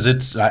 Okay.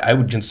 Because I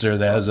would consider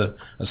that as a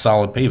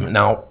solid pavement.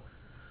 Now,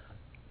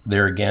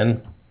 there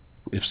again,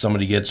 if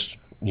somebody gets,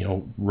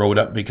 rode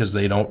up because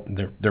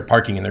they're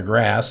parking in their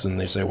grass and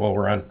they say, well,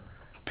 we're on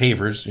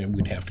pavers,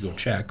 we'd have to go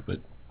check, but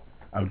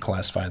I would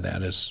classify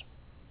that as,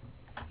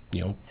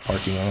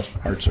 parking on a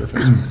hard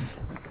surface.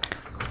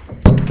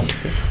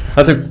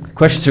 Other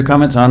questions or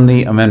comments on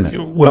the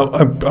amendment? Well,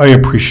 I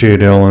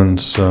appreciate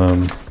Ellen's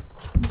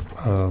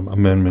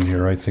amendment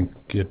here. I think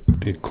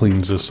it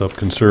cleans this up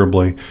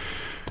considerably.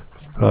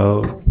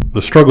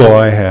 The struggle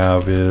I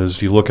have is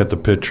you look at the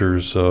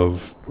pictures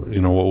of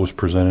what was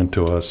presented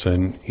to us,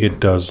 and it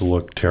does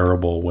look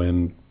terrible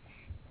when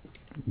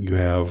you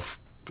have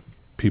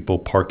people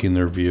parking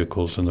their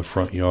vehicles in the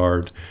front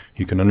yard.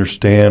 You can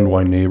understand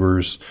why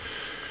neighbors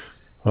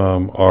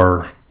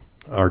are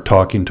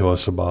talking to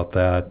us about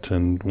that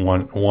and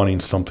wanting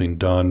something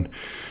done.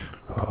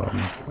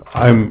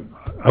 I'm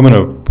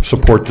going to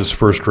support this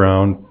first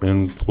round,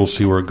 and we'll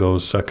see where it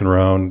goes. Second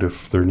round,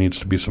 if there needs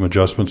to be some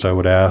adjustments, I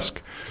would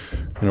ask,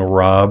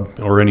 Rob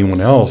or anyone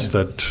else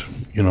that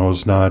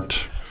is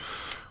not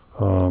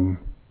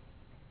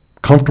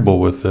comfortable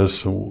with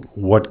this,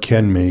 what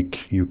can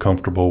make you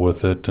comfortable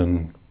with it,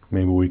 and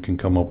maybe we can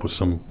come up with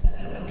some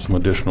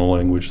additional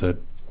language that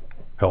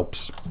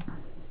helps.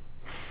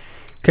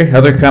 Okay,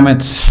 other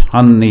comments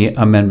on the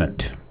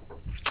amendment?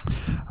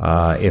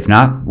 If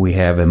not, we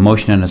have a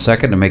motion and a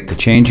second to make the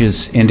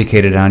changes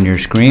indicated on your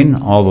screen.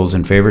 All those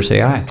in favor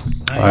say aye.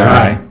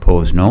 Aye.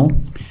 Opposed, no.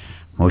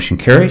 Motion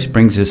carries.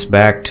 Brings us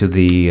back to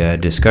the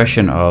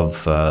discussion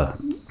of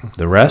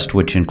the rest,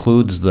 which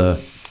includes the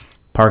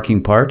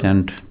parking part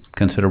and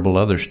considerable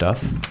other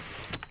stuff.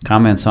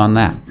 Comments on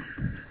that?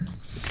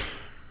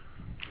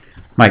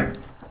 Mike?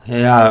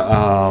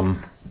 Yeah,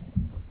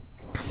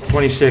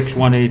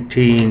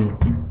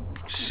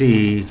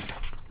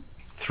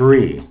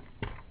 26-118C3.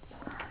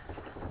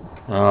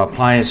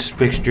 Appliance,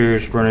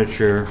 fixtures,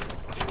 furniture.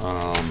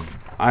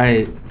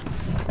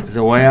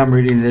 The way I'm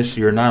reading this,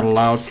 you're not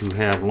allowed to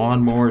have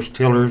lawnmowers,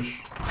 tillers,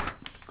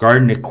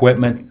 garden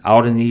equipment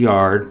out in the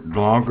yard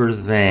longer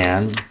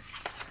than,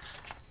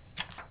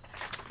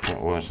 what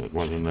was it?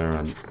 Wasn't there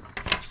an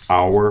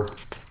hour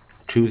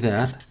to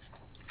that?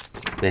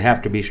 They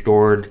have to be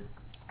stored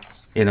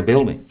in a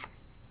building.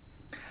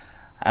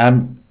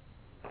 I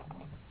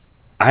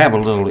have a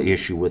little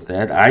issue with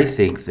that. I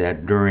think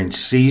that during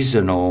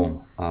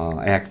seasonal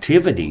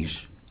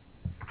activities,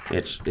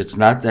 it's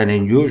not that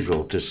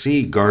unusual to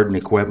see garden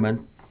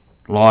equipment,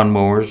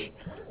 lawnmowers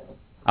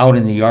out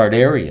in the yard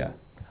area.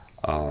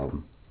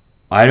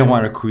 I don't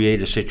want to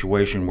create a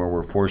situation where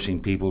we're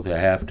forcing people to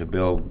have to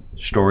build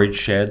storage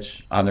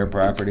sheds on their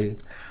property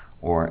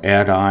or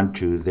add on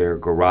to their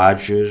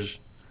garages.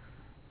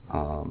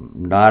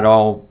 Not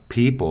all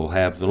people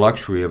have the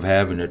luxury of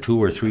having a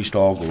 2 or 3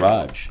 stall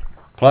garage,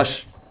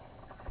 plus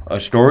a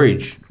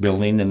storage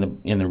building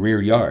in the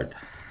rear yard.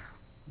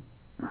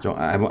 So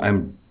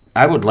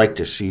I would like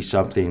to see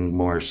something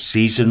more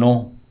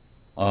seasonal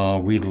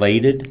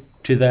related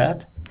to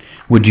that.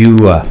 Would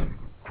you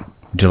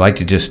like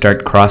to just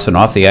start crossing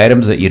off the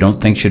items that you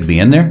don't think should be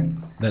in there?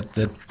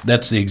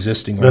 That's the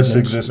existing That's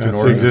ordinance.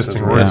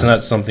 existing ordinance. It's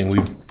not something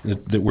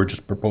that we're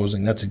just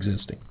proposing. That's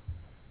existing.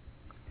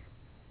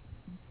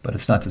 But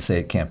it's not to say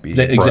it can't be.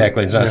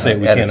 Exactly. It's not to say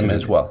we can't amend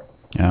as well.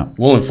 Yeah.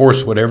 We'll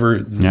enforce whatever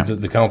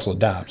the council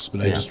adopts,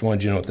 but I just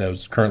wanted you to know that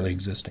was currently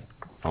existing.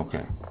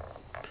 Okay.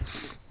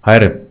 I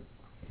had a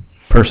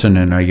person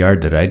in our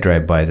yard that I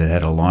drive by that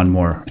had a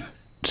lawnmower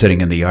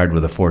sitting in the yard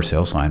with a for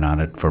sale sign on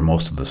it for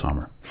most of the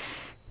summer.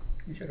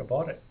 You should have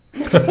bought it.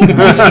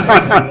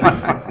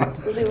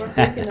 So they were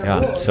breaking the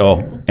rules.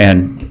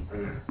 And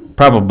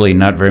probably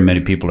not very many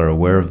people are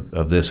aware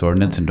of this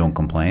ordinance and don't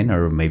complain,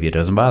 or maybe it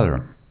doesn't bother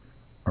them.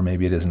 Or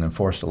maybe it isn't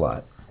enforced a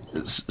lot.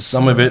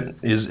 Some of it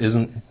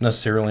isn't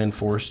necessarily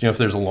enforced. If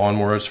there's a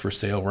lawnmower that's for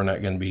sale, we're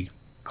not going to be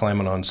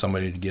climbing on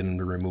somebody to get them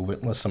to remove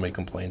it unless somebody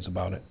complains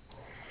about it,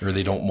 or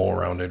they don't mow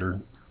around it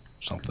or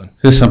something.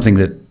 Is this something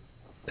that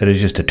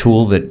is just a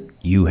tool that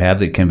you have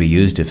that can be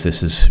used if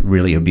this is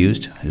really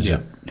abused? Is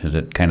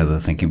it kind of the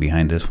thinking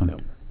behind this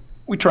one?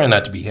 We try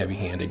not to be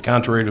heavy-handed,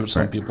 contrary to what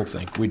some people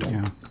think. We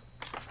don't.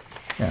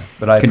 Yeah,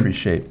 but I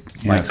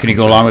appreciate Mike's Can you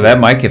go along with that,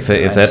 Mike, if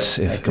that's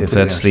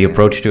completely the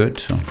approach to it?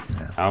 So,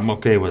 I'm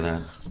okay with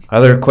that.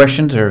 other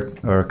questions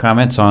or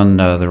comments on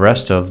the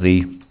rest of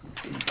the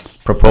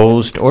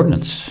proposed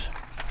ordinance?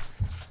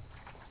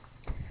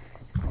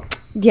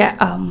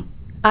 Yeah,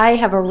 I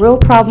have a real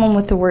problem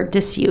with the word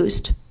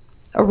disused.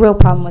 A real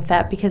problem with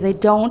that because I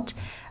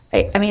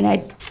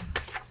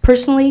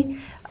personally,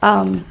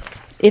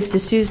 if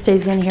disused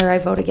stays in here, I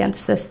vote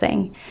against this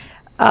thing.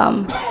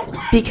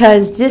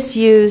 Because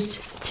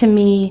disused, to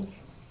me,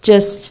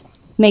 just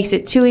makes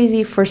it too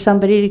easy for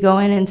somebody to go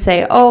in and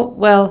say, oh,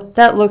 well,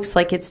 that looks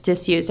like it's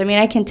disused. I mean,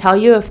 I can tell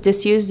you if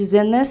disused is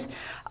in this,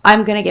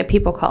 I'm going to get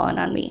people calling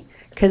on me.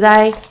 Because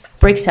I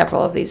break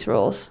several of these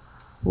rules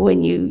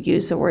when you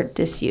use the word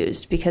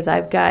disused. Because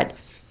I've got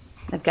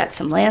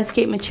some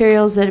landscape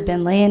materials that have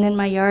been laying in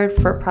my yard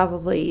for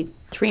probably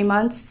 3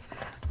 months.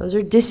 Those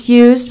are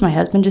disused. My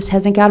husband just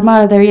hasn't got them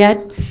out of there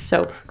yet.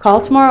 So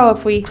call tomorrow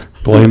if we...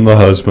 Blame the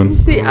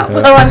husband. Yeah,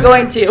 well, I'm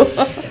going to.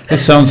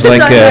 This sounds It's like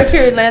not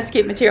carrying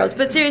landscape materials.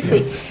 But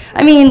seriously,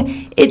 I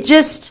mean, it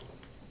just,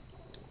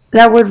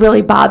 that word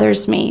really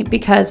bothers me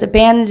because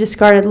abandoned,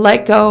 discarded,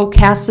 let go,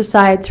 cast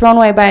aside, thrown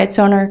away by its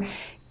owner,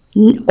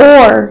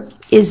 or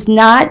is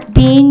not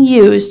being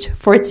used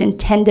for its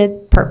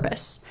intended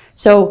purpose.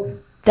 So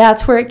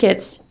that's where it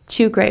gets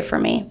too gray for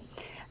me.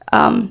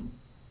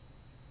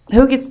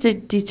 Who gets to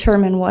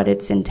determine what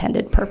its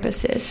intended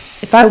purpose is?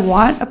 If I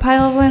want a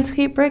pile of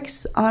landscape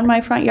bricks on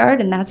my front yard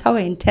and that's how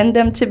I intend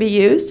them to be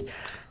used,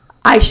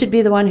 I should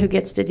be the one who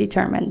gets to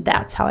determine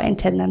that's how I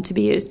intend them to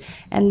be used.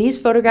 And these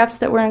photographs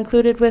that were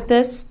included with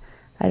this,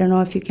 I don't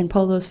know if you can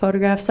pull those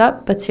photographs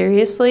up, but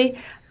seriously,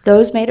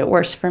 those made it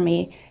worse for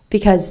me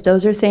because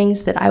those are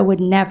things that I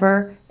would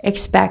never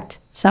expect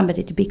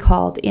somebody to be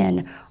called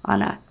in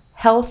on a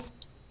health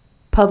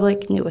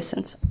public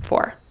nuisance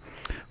for.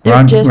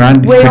 They're just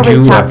way over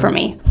the top for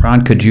me.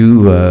 Ron, could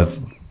you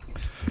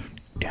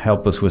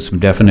help us with some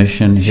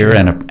definition here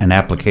and an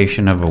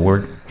application of a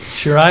word?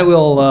 Sure, I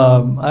will.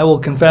 I will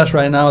confess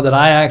right now that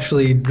I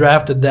actually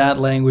drafted that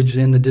language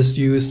in the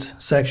disused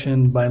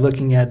section by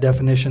looking at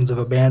definitions of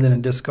abandoned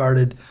and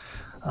discarded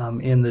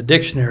in the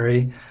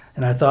dictionary,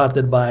 and I thought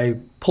that by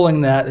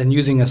pulling that and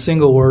using a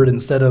single word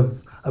instead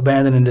of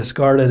abandoned and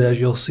discarded, as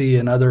you'll see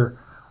in other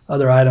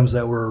items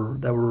that were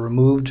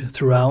removed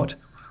throughout,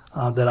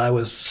 that I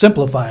was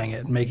simplifying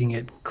it, making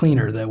it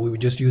cleaner, that we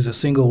would just use a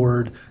single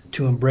word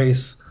to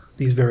embrace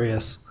these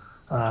various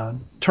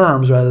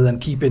terms rather than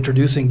keep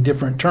introducing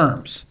different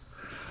terms.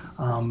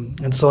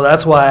 And so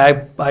that's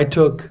why I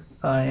took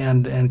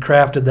and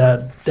crafted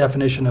that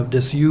definition of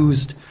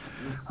disused.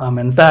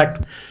 In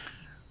fact,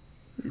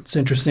 it's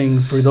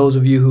interesting for those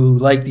of you who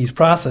like these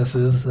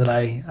processes that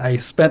I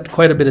spent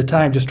quite a bit of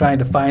time just trying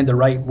to find the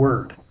right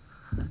word.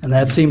 And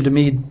that seemed to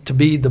me to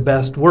be the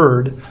best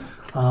word.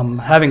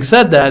 Having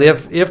said that,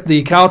 if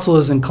the council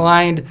is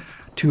inclined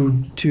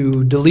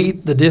to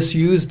delete the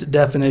disused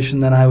definition,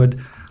 then I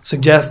would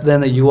suggest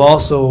then that you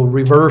also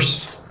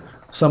reverse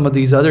some of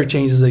these other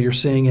changes that you're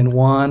seeing in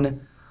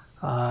 1,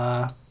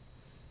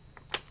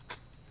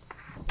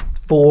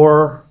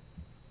 4,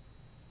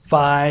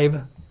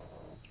 5,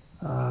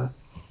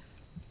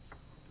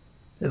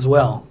 as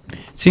well.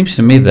 It seems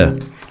to me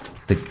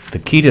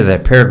the key to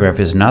that paragraph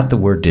is not the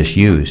word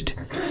disused.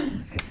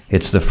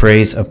 It's the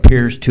phrase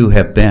appears to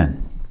have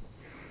been,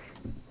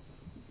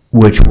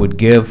 which would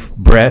give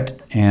Brett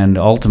and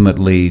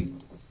ultimately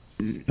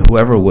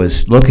whoever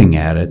was looking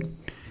at it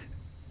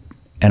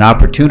an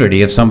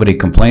opportunity, if somebody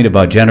complained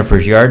about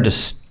Jennifer's yard,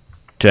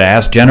 to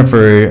ask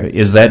Jennifer,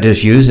 is that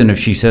disused? And if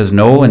she says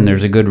no and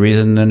there's a good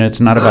reason, then it's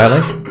not a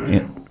violation.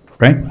 Yeah,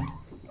 right?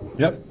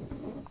 Yep.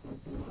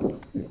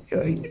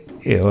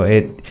 You know,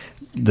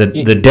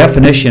 the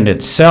definition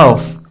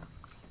itself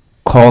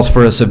calls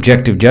for a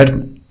subjective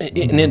judgment.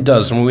 And it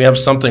does. When we have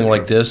something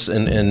like this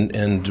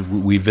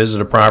and we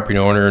visit a property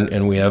owner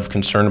and we have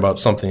concern about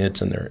something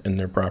that's in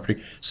their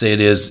property, say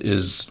it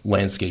is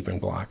landscaping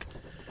block.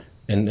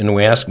 And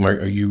we ask them,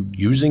 are you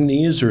using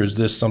these, or is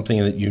this something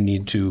that you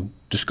need to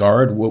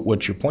discard?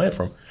 What's your plan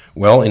for them?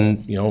 Well,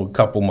 in a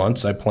couple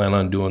months, I plan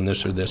on doing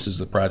this, or this is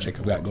the project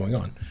I've got going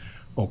on.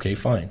 Okay,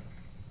 fine.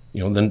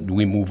 Then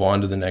we move on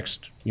to the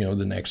next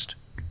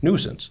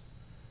nuisance.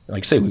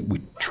 Like I say,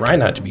 we try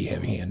not to be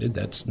heavy-handed.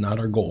 That's not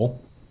our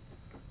goal.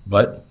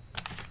 But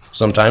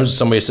sometimes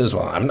somebody says,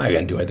 well, I'm not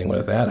going to do anything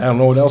with that. I don't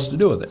know what else to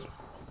do with it.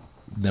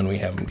 Then we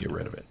have them get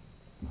rid of it.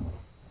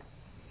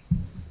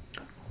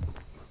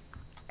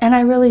 And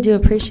I really do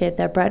appreciate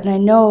that, Brett. And I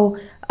know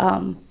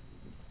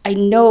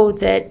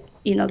that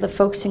the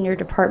folks in your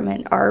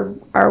department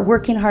are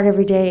working hard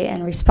every day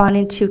and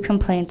responding to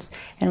complaints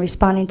and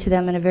responding to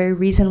them in a very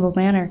reasonable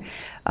manner.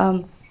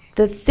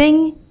 The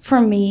thing for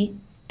me,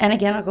 and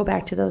again, I'll go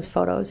back to those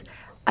photos.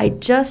 I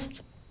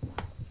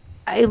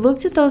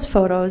looked at those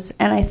photos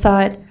and I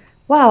thought,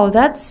 wow,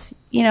 that's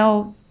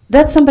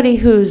somebody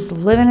who's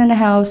living in a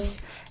house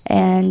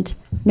and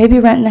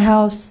maybe renting the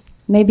house,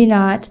 maybe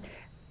not,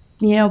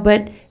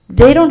 but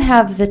they don't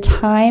have the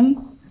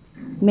time,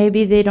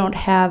 maybe they don't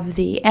have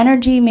the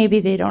energy, maybe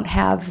they don't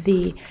have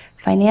the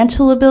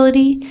financial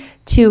ability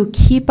to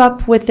keep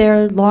up with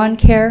their lawn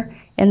care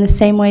in the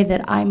same way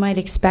that I might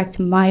expect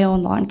my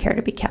own lawn care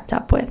to be kept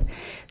up with.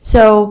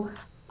 So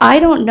I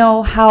don't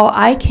know how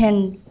I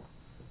can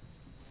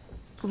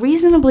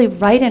reasonably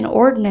write an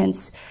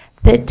ordinance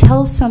that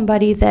tells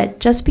somebody that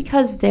just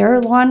because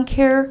their lawn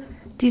care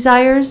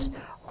desires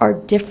are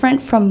different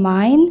from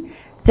mine,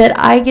 that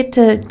I get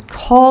to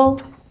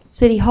call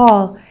City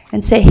Hall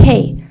and say,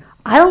 hey,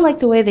 I don't like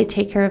the way they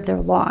take care of their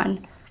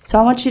lawn, so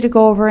I want you to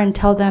go over and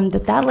tell them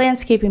that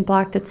landscaping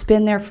block that's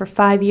been there for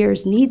 5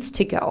 years needs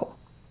to go.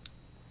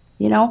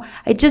 And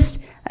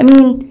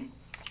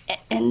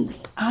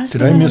honestly,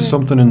 did I miss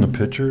something in the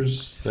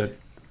pictures that?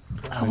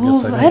 I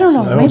don't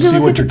know. Maybe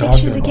look at the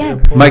pictures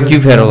again. Mike,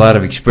 you've had a lot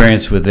of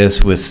experience with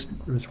this,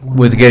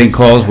 with getting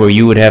calls where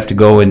you would have to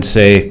go and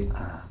say,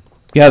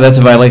 yeah, that's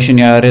a violation,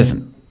 yeah, it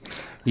isn't.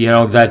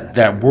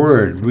 That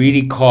word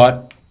really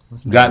got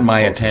my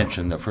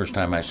attention the first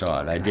time I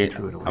saw it.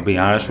 I'll be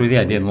honest with you,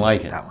 I didn't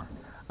like it.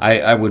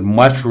 I would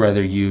much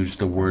rather use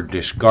the word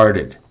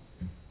discarded,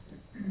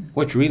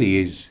 which really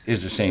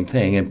is the same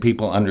thing, and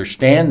people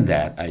understand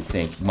that, I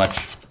think,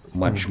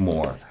 much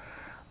more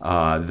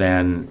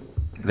than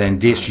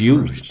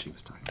disused.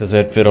 Does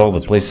that fit all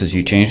the places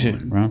you changed it,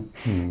 Ron?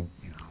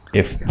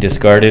 If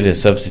discarded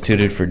is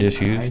substituted for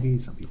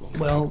disused?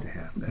 Well,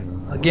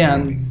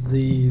 again,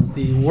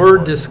 the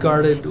word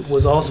discarded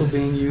was also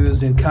being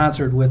used in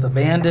concert with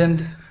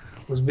abandoned,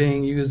 was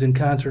being used in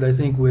concert, I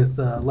think, with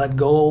let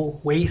go,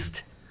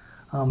 waste.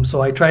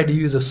 So I tried to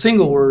use a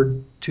single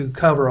word to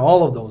cover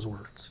all of those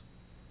words.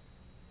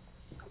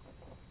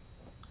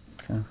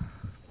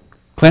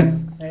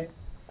 Clint?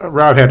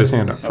 Rob had his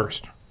hand up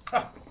first.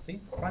 See,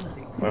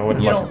 privacy. Well,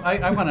 You know,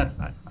 I'm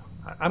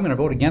gonna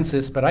vote against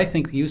this, but I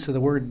think the use of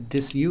the word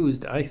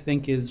disused, I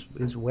think is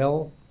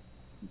well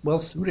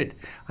suited.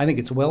 I think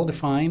it's well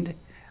defined.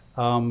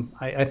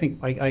 I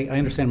think I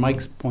understand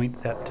Mike's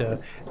point that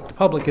the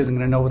public isn't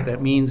going to know what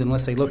that means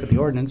unless they look at the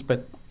ordinance.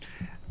 But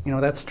you know,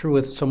 that's true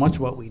with so much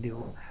of what we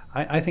do.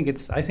 I think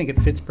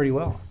it fits pretty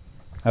well.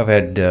 I've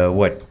had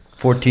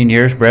 14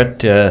 years,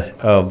 Brett,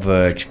 of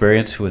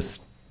experience with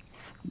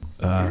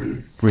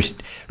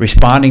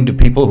responding to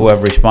people who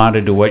have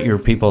responded to what your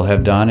people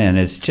have done, and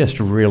it's just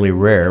really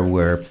rare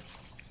where,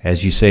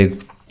 as you say,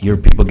 your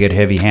people get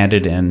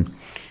heavy-handed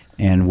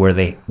and where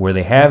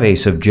they have a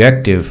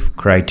subjective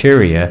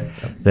criteria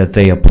that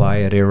they apply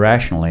it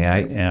irrationally.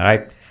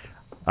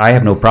 I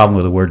have no problem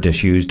with the word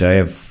disused. I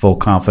have full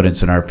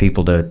confidence in our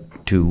people to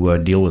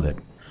deal with it.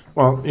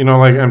 Well, you know,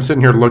 like I'm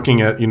sitting here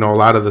looking at, you know, a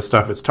lot of the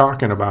stuff it's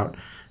talking about.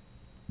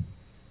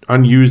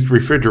 Unused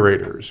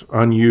refrigerators,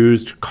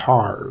 unused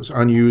cars,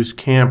 unused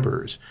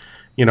campers.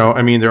 You know,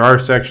 I mean, there are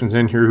sections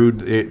in here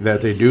that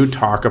they do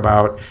talk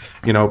about,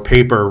 you know,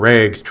 paper,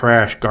 rags,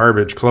 trash,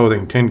 garbage,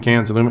 clothing, tin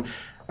cans, aluminum.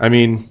 I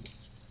mean,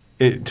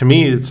 to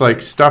me, it's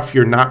like stuff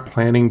you're not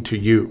planning to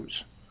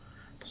use.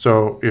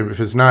 So if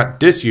it's not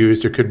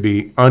disused, it could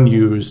be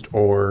unused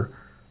or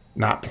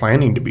not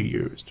planning to be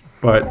used.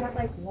 But is that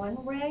like one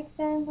rag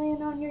then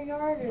laying on your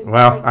yard? Or is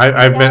well, like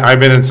I've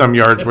been in some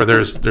yards where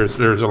there's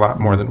a lot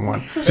more than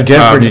one. So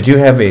Jennifer, did you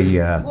have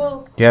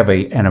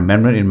an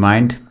amendment in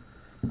mind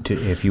to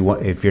if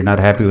you're not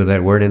happy with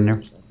that word in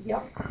there?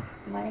 Yep.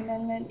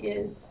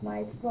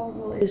 My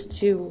proposal is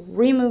to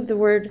remove the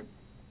word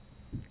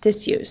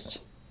disused.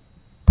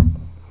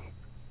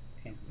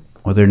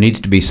 Well, there needs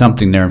to be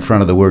something there in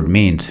front of the word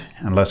means,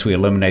 unless we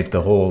eliminate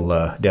the whole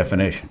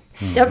definition.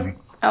 Yep.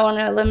 I want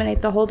to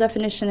eliminate the whole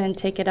definition and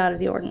take it out of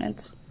the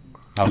ordinance.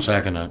 I'll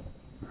second it.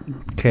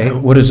 Okay,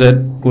 what does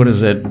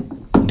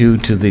that do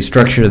to the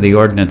structure of the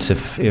ordinance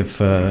if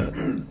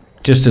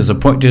just as a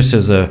point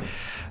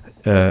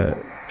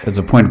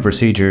of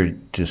procedure,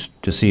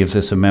 just to see if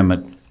this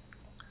amendment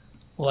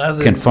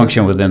can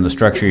function within the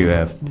structure you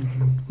have?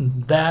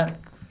 That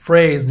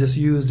phrase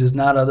disused is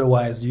not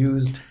otherwise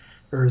used,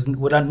 or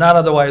would not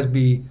otherwise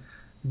be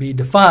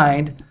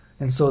defined,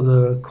 and so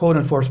the code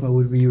enforcement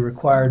would be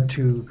required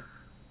to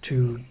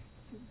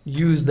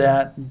use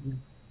that,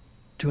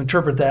 to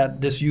interpret that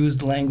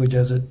disused language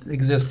as it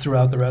exists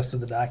throughout the rest of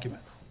the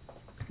document.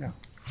 Yeah.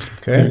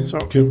 Okay. So,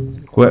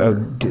 Well,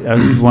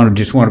 I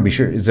just want to be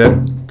sure. Is that?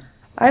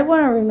 I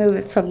want to remove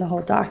it from the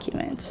whole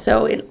document.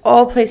 So in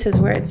all places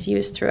where it's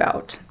used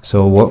throughout.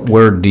 So what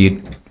word do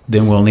you?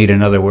 Then we'll need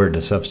another word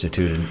to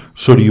substitute it.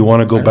 So do you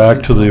want to go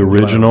back to the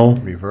original?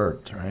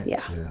 Revert, right?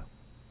 Yeah.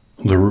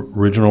 The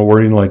original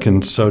wording, like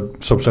in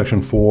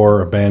subsection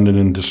 4, abandoned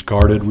and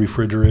discarded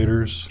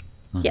refrigerators?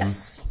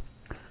 Yes.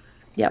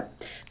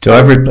 Yep.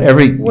 So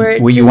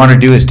what you want to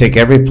do is take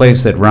every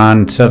place that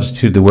Ron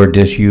substituted the word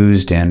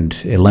disused and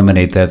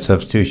eliminate that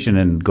substitution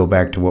and go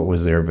back to what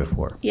was there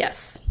before.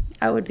 Yes.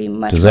 I would be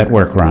much. Does that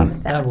work,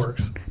 Ron? That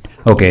works.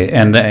 Okay,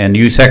 and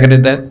you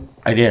seconded that?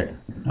 I did.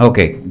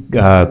 Okay,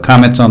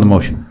 comments on the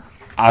motion?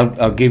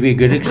 I'll give you a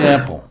good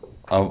example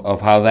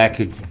of how that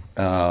could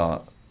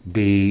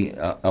be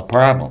a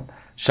problem.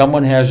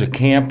 Someone has a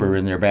camper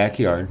in their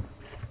backyard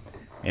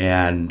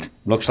and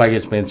looks like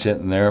it's been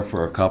sitting there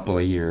for a couple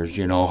of years.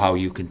 You know how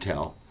you can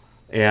tell.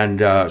 And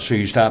so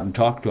you stop and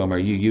talk to them. Are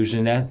you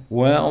using that?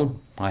 Well,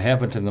 I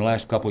haven't in the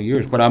last couple of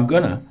years, but I'm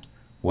gonna.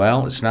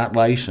 Well, it's not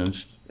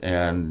licensed,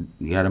 and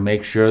you got to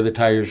make sure the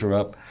tires are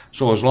up.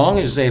 So as long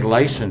as they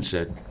license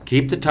it,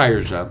 keep the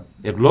tires up,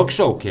 it looks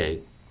okay.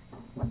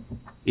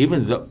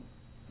 Even though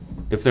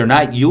if they're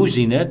not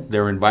using it,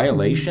 they're in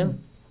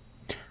violation.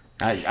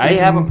 I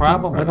have a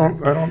problem with it.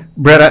 I don't.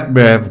 Brett, I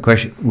have a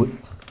question.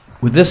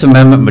 Would this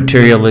amendment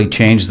materially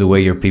change the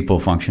way your people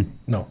function?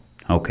 No.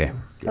 Okay.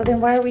 Well, then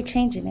why are we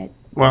changing it?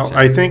 Well,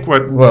 I think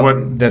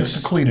what that's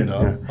Just to clean it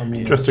up. Yeah, I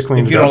mean, just to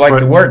clean if it you up. don't like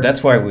but- the word,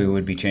 that's why we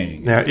would be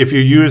changing it. Yeah, if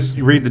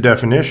you read the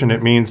definition,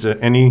 it means that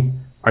any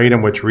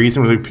item which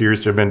reasonably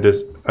appears to have been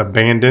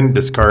abandoned,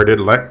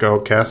 discarded, let go,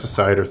 cast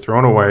aside, or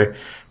thrown away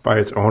by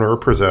its owner or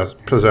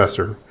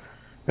possessor.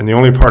 And the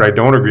only part I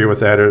don't agree with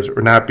that is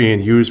not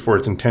being used for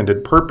its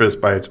intended purpose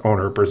by its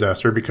owner or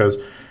possessor, because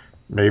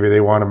maybe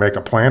they want to make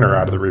a planter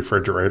out of the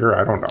refrigerator.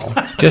 I don't know.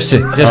 Just to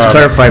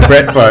clarify,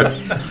 Brett,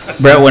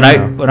 Brett, when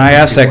I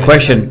asked that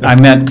question, I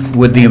meant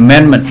with the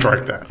amendment,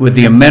 with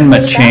the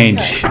amendment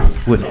change,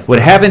 would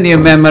having the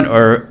amendment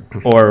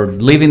or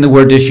leaving the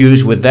word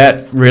disused, would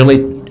that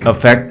really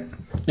affect?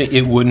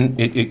 It wouldn't.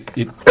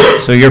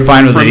 So you're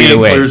fine with it either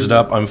way? For me, it clears it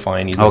up. I'm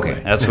fine either way.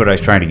 Okay, that's what I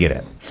was trying to get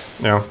at.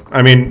 Yeah,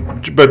 I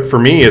mean, but for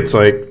me, it's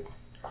like,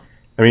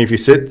 I mean, if you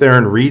sit there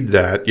and read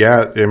that,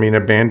 yeah, I mean,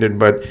 abandoned,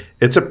 but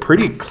it's a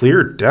pretty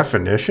clear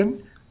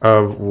definition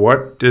of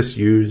what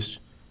disused,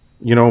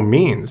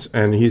 means.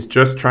 And he's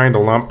just trying to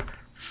lump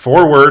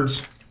 4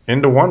 words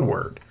into 1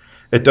 word.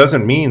 It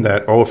doesn't mean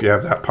that, if you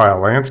have that pile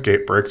of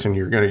landscape bricks and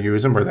you're going to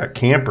use them, or that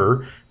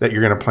camper that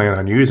you're going to plan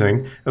on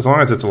using, as long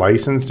as it's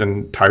licensed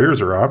and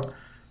tires are up,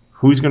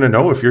 who's going to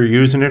know if you're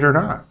using it or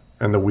not?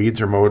 And the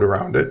weeds are mowed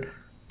around it.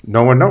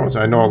 No one knows.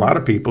 I know a lot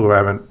of people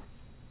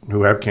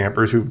who have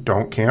campers who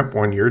don't camp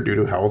 1 year due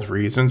to health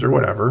reasons or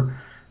whatever,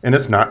 and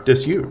it's not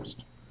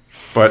disused.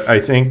 But I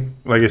think,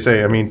 like I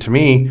say, I mean, to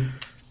me,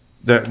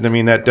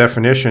 that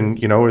definition,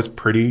 is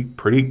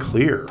pretty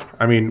clear.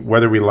 I mean,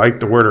 whether we like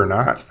the word or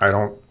not, I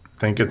don't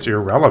think it's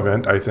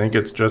irrelevant. I think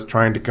it's just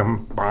trying to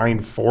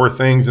combine 4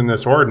 things in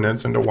this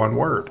ordinance into 1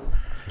 word.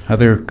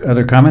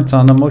 Other comments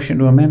on the motion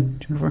to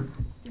amend, Jennifer?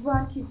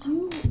 Ron,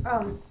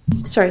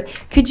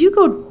 could you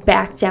go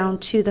back down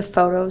to the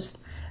photos?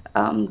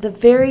 The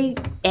very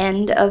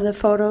end of the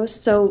photos.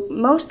 So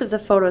most of the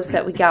photos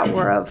that we got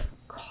were of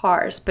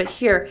cars, but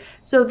here,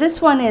 so this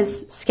one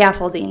is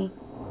scaffolding.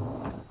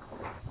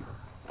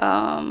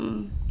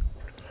 Yeah.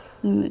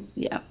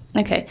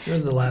 Okay.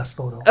 Here's the last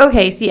photo.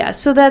 Okay. So yeah.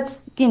 So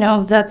that's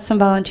that's some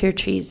volunteer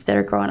trees that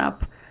are growing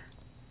up.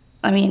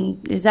 I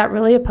mean, is that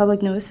really a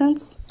public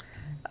nuisance?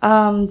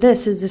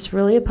 Is this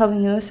really a public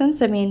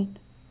nuisance? I mean,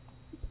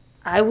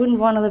 I wouldn't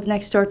want to live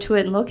next door to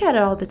it and look at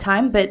it all the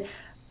time, but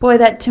boy,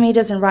 that to me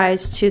doesn't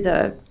rise to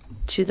the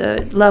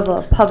level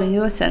of public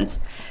nuisance.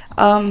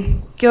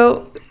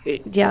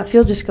 If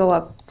you'll just go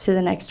up to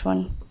the next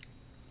one.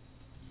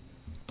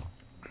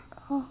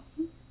 Oh,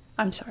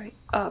 I'm sorry,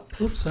 up.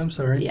 Oops, I'm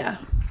sorry. Yeah.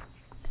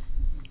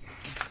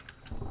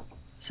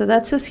 So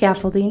that's the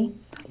scaffolding.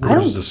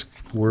 Where's this?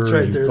 It's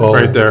right there.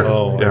 Right there.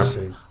 Oh, yeah. I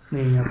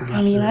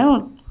see.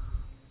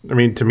 I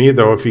mean, to me,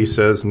 though, if he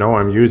says, no,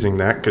 I'm using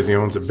that because he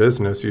owns a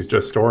business, he's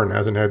just storing,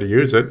 hasn't had to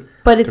use it.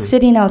 But it's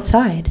sitting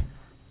outside.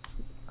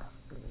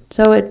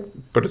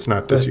 But it's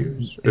not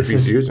disused if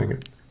he's using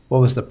it. What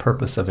was the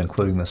purpose of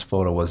including this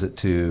photo? Was it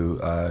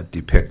to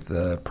depict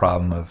the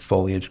problem of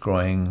foliage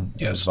growing?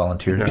 Yes.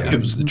 Volunteer? Yeah. It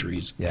was the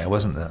trees. Yeah, it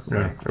wasn't the... Yeah,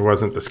 Right. it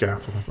wasn't the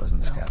scaffolding. It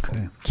wasn't the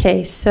scaffolding.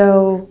 Okay,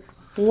 so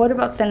what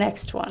about the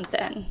next one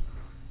then?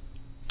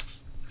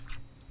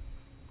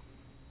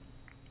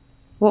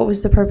 What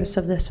was the purpose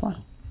of this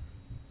one?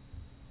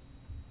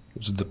 It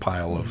was the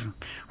pile of...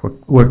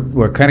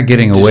 We're kind of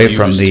getting away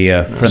from the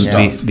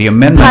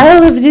amendment.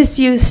 Pile of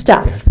disused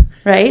stuff,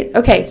 right?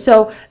 Okay,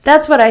 so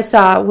that's what I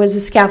saw was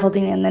the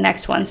scaffolding in the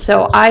next one.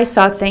 So I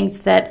saw things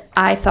that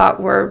I thought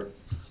were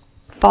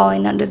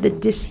falling under the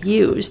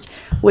disused,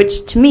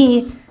 which to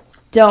me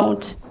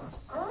don't,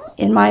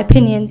 in my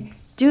opinion,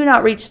 do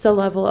not reach the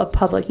level of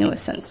public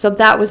nuisance. So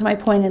that was my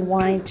point in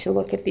wanting to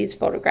look at these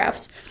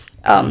photographs.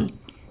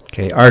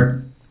 Okay,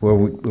 Art,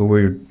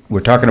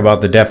 we're talking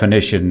about the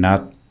definition,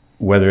 not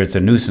whether it's a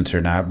nuisance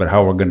or not, but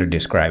how we're going to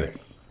describe it.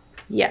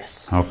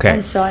 Yes. Okay.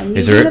 And so I'm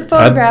using the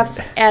photographs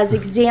as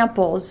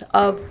examples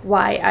of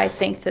why I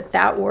think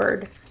that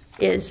word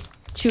is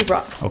too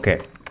broad.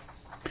 Okay.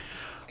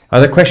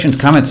 Other questions,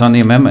 comments on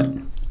the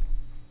amendment?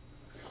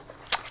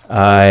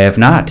 If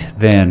not,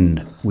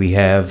 then we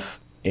have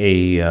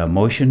a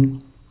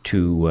motion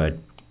to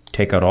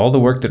take out all the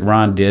work that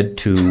Ron did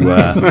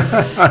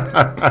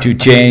to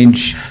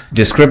change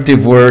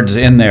descriptive words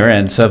in there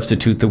and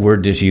substitute the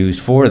word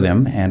disused for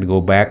them and go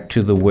back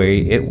to the way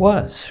it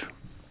was.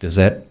 Does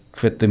that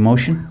fit the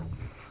motion?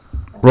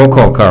 Roll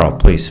call, Carl,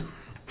 please.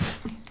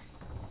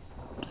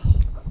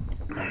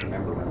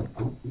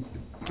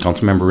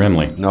 Councilmember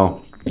Remley.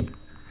 No.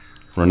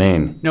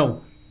 Ronayne.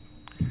 No.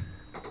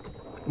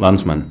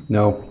 Lunsman.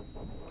 No.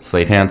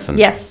 Slate Hansen.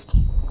 Yes.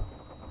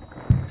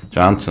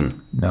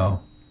 Johnson.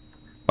 No.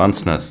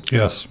 Bunceness.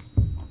 Yes.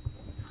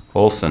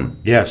 Olson.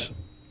 Yes.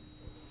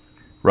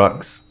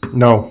 Rux.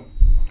 No.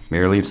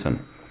 Mayor Leifson.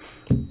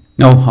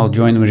 No, I'll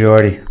join the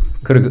majority.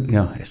 Could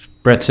have, as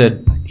Brett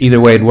said,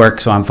 either way it'd work,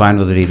 so I'm fine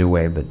with it either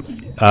way. But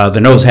the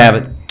noes have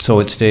it,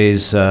 so it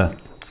stays the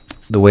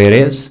way it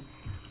is.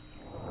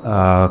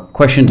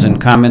 Questions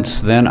and comments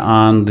then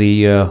on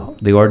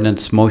the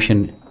ordinance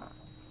motion?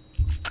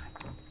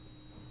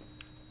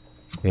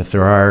 If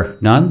there are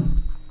none,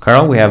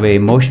 Carl, we have a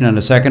motion and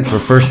a second for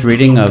first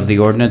reading of the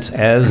ordinance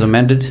as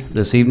amended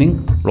this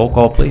evening. Roll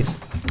call, please.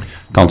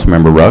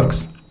 Councilmember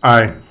Ruggs.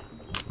 Aye.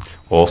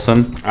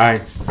 Olson. Aye.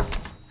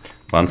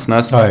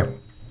 Bunceness. Aye.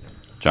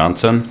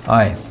 Johnson.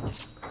 Aye.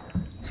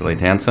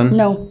 Slate Hansen.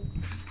 No.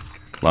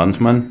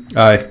 Lunsman.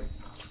 Aye.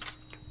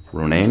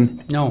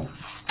 Ronayne. No.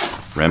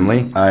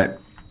 Remley. Aye.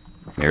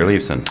 Mayor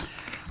Leifson.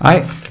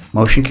 Aye.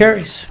 Motion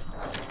carries.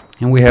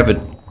 And we have at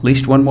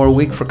least one more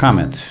week for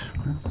comment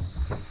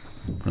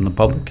from the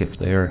public if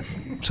they're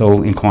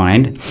so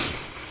inclined.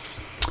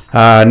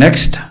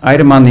 Next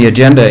item on the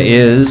agenda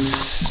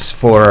is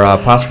for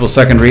possible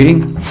second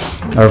reading,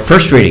 or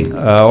first reading,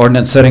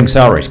 ordinance setting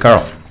salaries.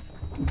 Carl.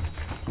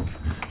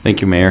 Thank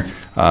you, Mayor.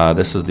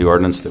 This is the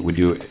ordinance that we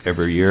do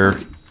every year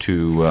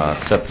to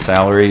set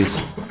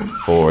salaries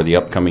for the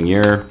upcoming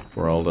year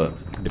for all the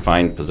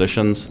defined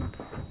positions.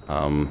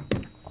 Are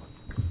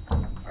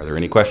there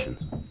any questions?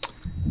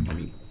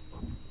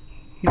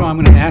 You know, I'm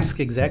going to ask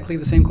exactly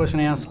the same question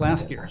I asked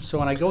last year. So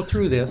when I go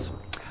through this,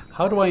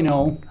 how do I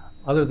know,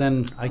 other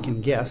than I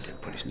can guess,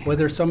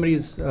 whether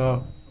somebody's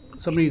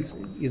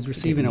is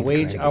receiving a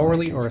wage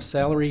hourly or a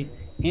salary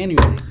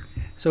annually?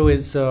 So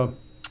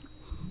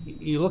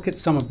you look at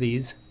some of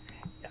these,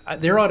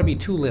 there ought to be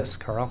two lists,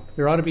 Carl.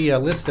 There ought to be a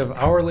list of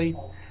hourly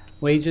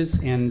wages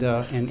and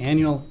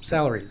annual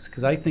salaries,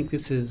 because I think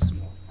this is...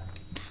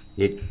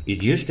 It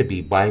used to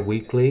be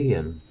bi-weekly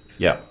and...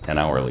 Yeah, and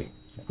hourly.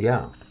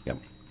 Yeah.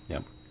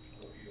 Yep.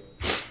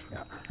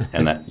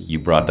 And that, you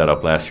brought that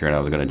up last year, and I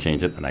was going to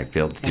change it, and I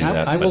failed to do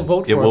that. I will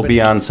vote for it. It will be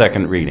on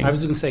second reading. I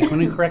was going to say, can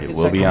we correct it? It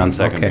will be on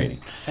second reading.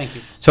 Thank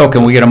you. So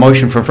can we get a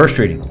motion for first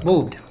reading?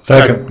 Moved.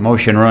 Second.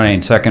 Motion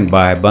Ronayne, second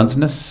by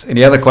Bunceness.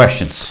 Any other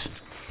questions?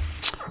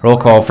 Roll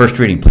call, first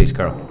reading, please,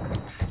 Carl.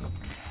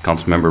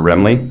 Councilmember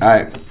Remley?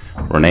 Aye.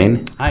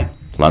 Ronayne? Aye.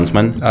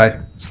 Lunsman?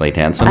 Aye. Slate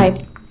Hansen? Aye.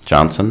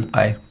 Johnson?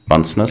 Aye.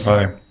 Bunceness?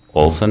 Aye.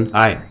 Olson?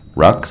 Aye.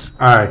 Rux?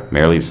 Aye.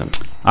 Mayor Leveson?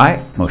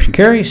 Aye, motion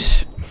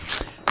carries.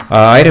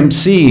 Item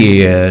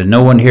C,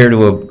 no one here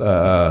to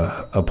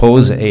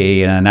oppose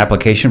an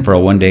application for a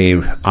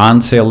one-day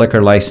on-sale liquor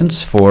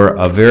license for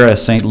Avera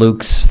St.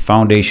 Luke's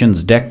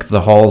Foundation's Deck the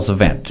Halls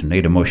event.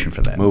 Need a motion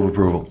for that. Move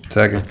approval.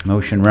 Second.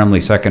 Motion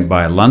Remley, second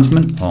by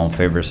Lunsman. All in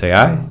favor say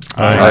aye.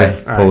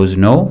 Aye. Opposed,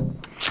 no.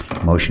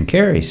 Motion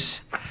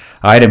carries.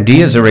 Item D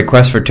is a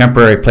request for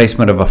temporary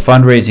placement of a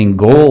fundraising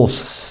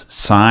goals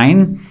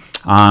sign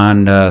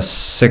on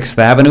 6th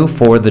Avenue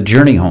for the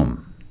Journey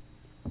Home.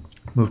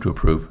 Move to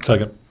approve.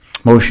 Second.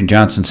 Motion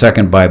Johnson,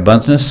 second by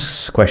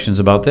Bunceness. Questions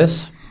about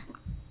this?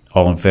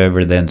 All in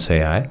favor then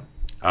say aye.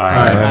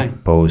 Aye.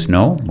 Opposed,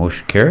 no.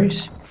 Motion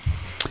carries.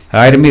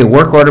 Item E, a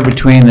work order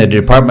between the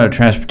Department of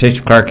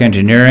Transportation, Clark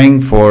Engineering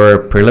for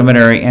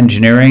preliminary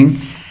engineering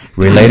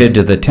related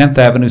to the 10th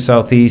Avenue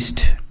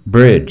Southeast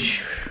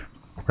Bridge.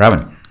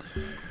 Robin.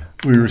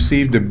 We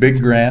received a big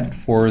grant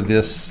for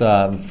this,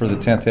 for the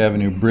 10th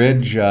Avenue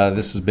Bridge.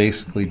 This is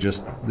basically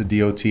just the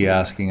DOT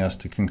asking us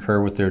to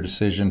concur with their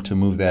decision to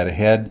move that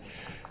ahead.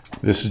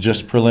 This is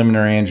just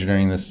preliminary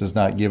engineering. This does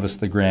not give us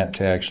the grant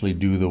to actually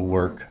do the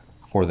work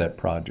for that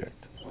project.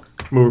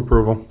 Move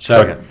approval.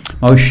 Second.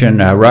 Motion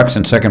Rux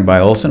and second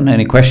by Olson.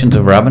 Any questions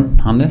of Robin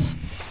on this?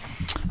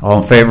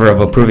 All in favor of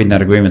approving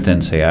that agreement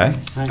then say aye.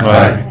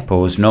 Aye.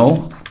 Opposed,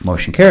 no.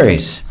 Motion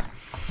carries.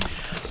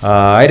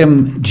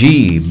 Item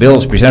G,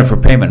 bills presented for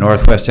payment,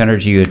 Northwest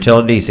Energy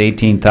Utilities,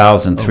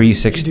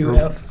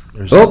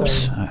 $18,360.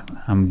 Oops,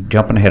 I'm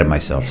jumping ahead of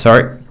myself.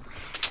 Sorry.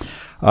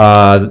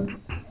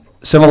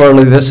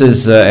 Similarly, this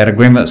is an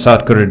agreement with South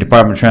Dakota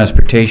Department of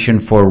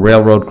Transportation for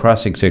railroad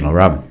crossing signal.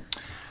 Robin.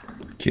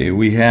 Okay,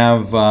 we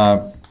have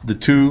the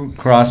two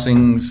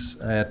crossings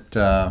at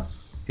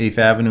 8th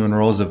Avenue and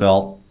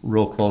Roosevelt,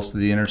 real close to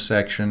the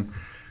intersection.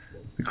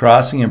 The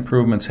crossing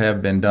improvements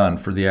have been done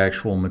for the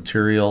actual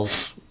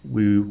materials.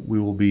 We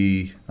will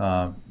be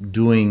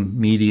doing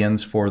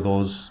medians for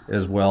those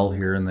as well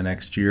here in the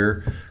next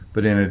year.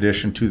 But in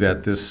addition to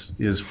that, this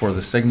is for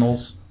the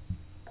signals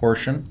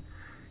portion,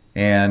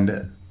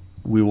 and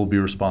we will be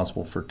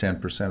responsible for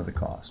 10% of the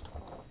cost.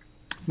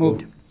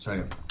 Moved.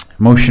 Second.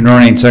 Motion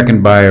Ronayne,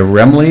 second by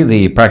Remley.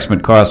 The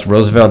approximate cost,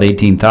 Roosevelt,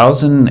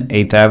 $18,000.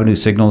 8th Avenue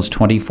signals,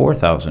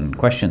 $24,000.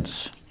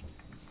 Questions?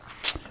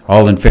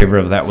 All in favor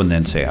of that one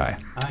then say aye.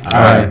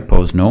 Aye.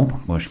 Opposed,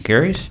 no. Motion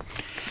carries.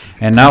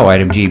 And now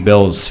item G,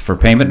 bills for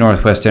payment,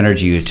 Northwest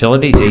Energy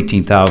Utilities,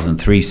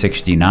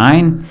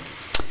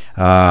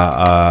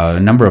 $18,369.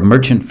 Number of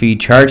merchant fee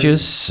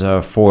charges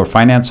for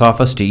finance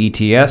office to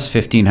ETS,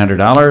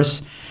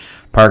 $1,500.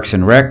 Parks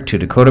and Rec to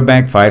Dakota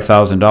Bank,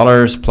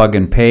 $5,000. Plug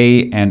and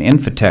Pay and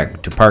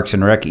Infotech to Parks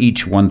and Rec,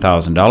 each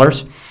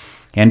 $1,000.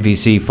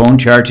 NVC phone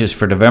charges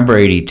for November,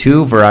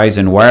 $82.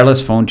 Verizon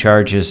Wireless phone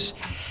charges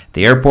at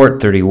the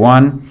airport,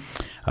 $31.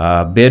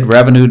 Bid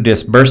revenue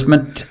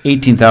disbursement,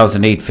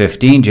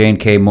 $18,815.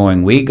 J&K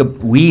Mowing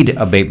Weed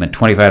Abatement,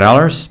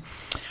 $25.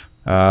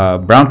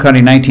 Brown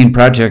County 19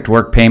 project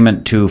work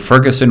payment to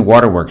Ferguson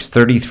Waterworks,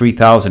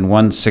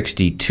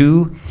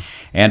 $33,162.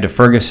 And to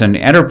Ferguson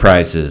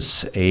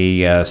Enterprises,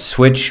 a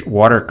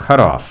water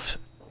cutoff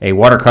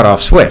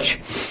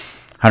switch,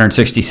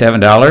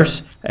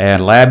 $167.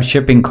 And lab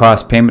shipping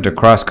cost payment to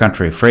Cross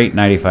Country Freight,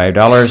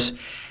 $95.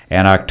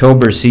 And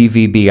October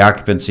CVB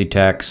occupancy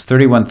tax,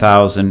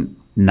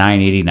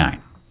 $31,989.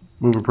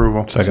 Move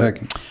approval.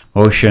 Second.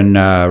 Motion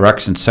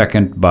Rux and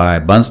second by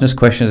Bunceness.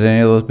 Questions on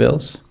any of those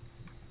bills?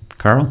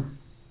 Carl?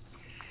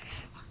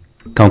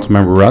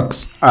 Councilmember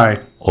Rux? Aye.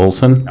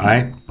 Olson?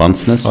 Aye.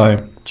 Bunceness?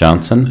 Aye.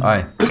 Johnson?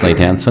 Aye. Slate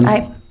Hansen?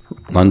 Aye.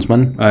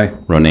 Lunsman. Aye.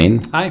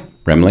 Ronayne. Aye.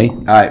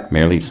 Remley. Aye.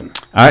 Mayor Leeson.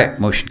 Aye,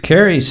 motion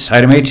carries.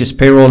 Item H is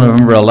payroll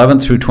November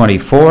 11th through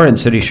 24 and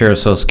City Share of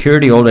Social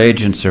Security, Old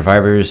Age and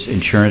Survivors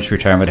Insurance,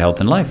 Retirement, Health,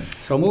 and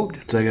Life. So moved.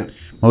 Second.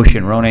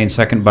 Motion Ronayne,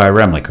 second by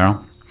Remley.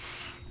 Carl?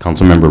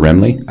 Councilmember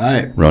Remley.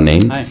 Aye.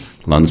 Ronayne. Aye.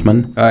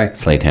 Lunsman. Aye.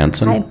 Slate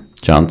Hansen. Aye.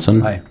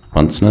 Johnson. Aye.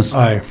 Bunceness.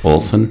 Aye.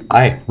 Olson.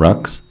 Aye.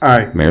 Rux.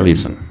 Aye. Mayor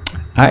Leeson.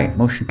 Aye,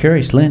 motion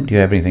carries. Lynn, do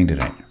you have anything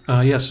tonight?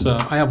 Yes,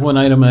 I have one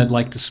item I'd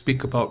like to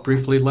speak about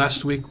briefly.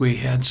 Last week, we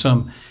had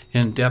some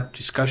in-depth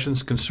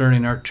discussions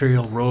concerning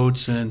arterial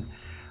roads and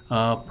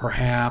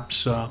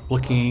perhaps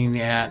looking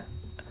at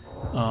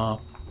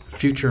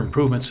future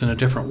improvements in a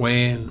different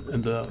way.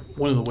 And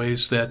one of the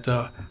ways that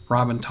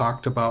Robin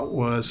talked about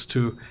was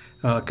to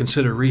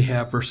consider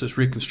rehab versus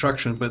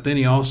reconstruction. But then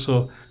he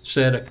also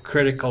said a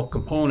critical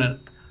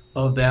component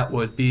of that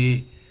would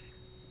be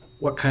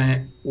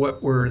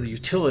what were the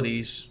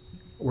utilities?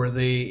 Were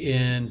they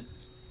in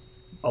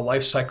a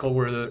life cycle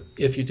where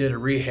if you did a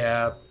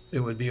rehab, it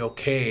would be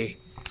okay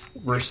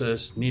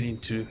versus needing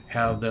to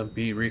have them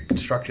be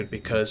reconstructed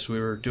because we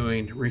were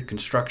doing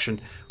reconstruction,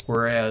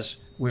 whereas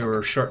we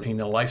were shortening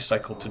the life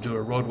cycle to do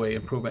a roadway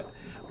improvement.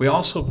 We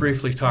also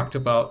briefly talked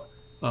about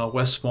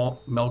West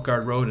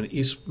Melgard Road and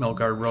East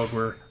Melgard Road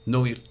where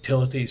no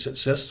utilities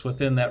exist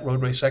within that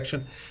roadway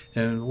section.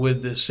 And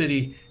would the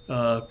city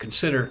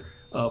consider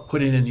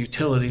putting in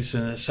utilities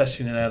and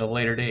assessing it at a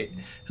later date?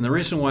 And the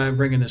reason why I'm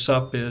bringing this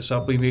up is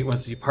I'll be meeting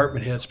with the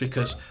department heads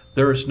because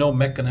there is no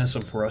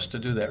mechanism for us to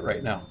do that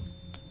right now.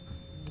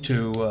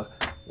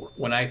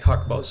 When I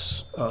talk about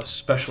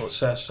special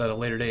assess at a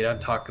later date, I'm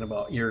talking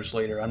about years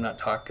later. I'm not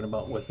talking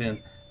about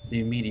within the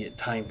immediate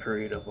time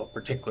period of a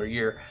particular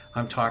year.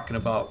 I'm talking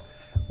about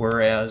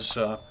whereas,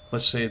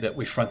 let's say that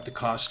we front the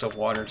cost of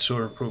water and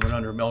sewer improvement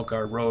under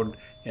Melgard Road,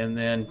 and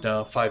then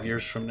 5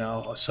 years from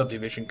now a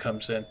subdivision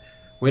comes in.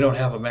 We don't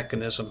have a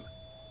mechanism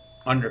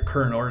under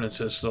current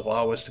ordinances to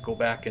allow us to go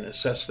back and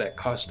assess that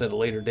cost at a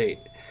later date.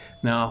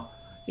 Now,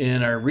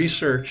 in our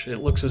research, it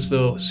looks as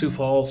though Sioux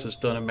Falls has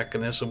done a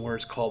mechanism where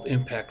it's called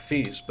impact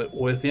fees. But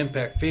with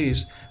impact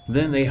fees,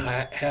 then they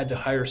had to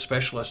hire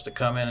specialists to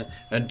come in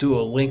and do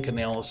a link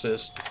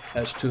analysis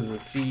as to the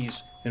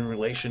fees in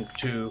relation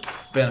to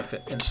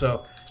benefit. And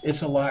so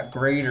it's a lot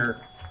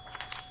greater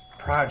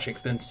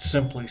project than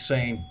simply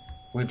saying,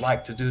 we'd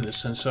like to do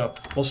this. And so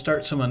we'll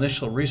start some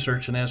initial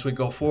research, and as we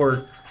go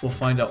forward, we'll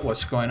find out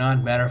what's going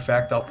on. Matter of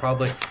fact, I'll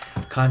probably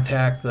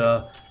contact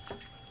the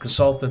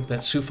consultant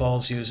that Sioux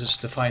Falls uses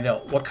to find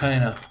out what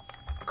kind of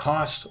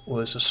cost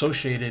was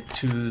associated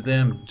to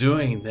them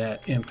doing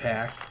that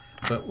impact.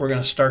 But we're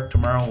going to start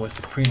tomorrow with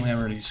the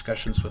preliminary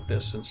discussions with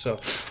this. And so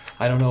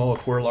I don't know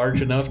if we're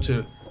large enough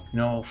to,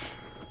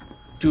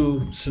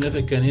 do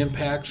significant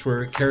impacts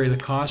where we carry the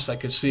cost. I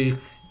could see,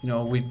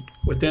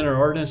 within our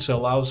ordinance it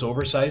allows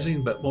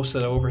oversizing, but most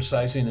of the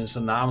oversizing is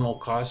the nominal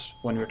cost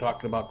when you're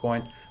talking about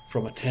going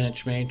from a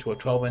 10-inch main to a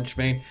 12-inch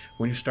main.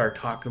 When you start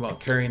talking about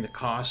carrying the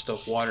cost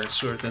of water and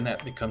sewer, then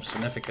that becomes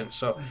significant.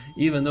 So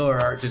even though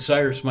our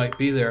desires might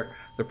be there,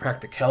 the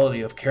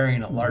practicality of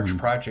carrying a large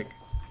project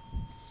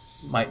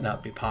might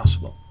not be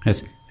possible.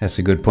 That's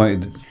a good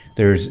point.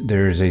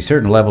 There's a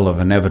certain level of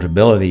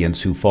inevitability in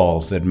Sioux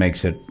Falls that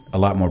makes it a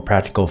lot more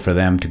practical for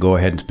them to go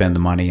ahead and spend the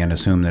money and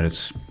assume that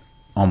it's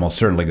almost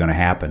certainly going to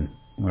happen,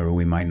 where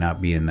we might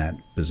not be in that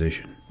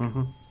position.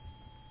 Mm-hmm.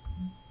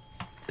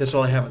 That's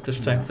all I have at this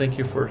time. Thank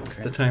you for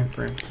the time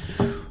frame.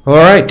 All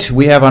right,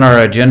 we have on our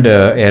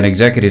agenda an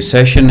executive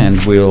session,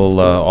 and we'll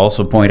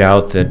also point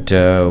out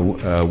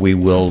that we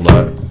will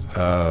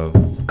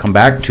come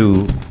back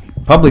to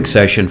public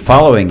session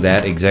following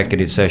that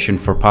executive session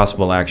for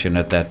possible action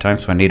at that time.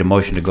 So I need a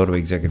motion to go to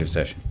executive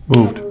session.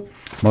 Moved.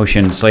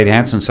 Motion Slade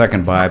Hansen,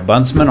 second by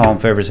Bunceman. All in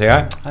favor say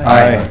aye.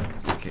 Aye.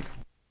 Okay.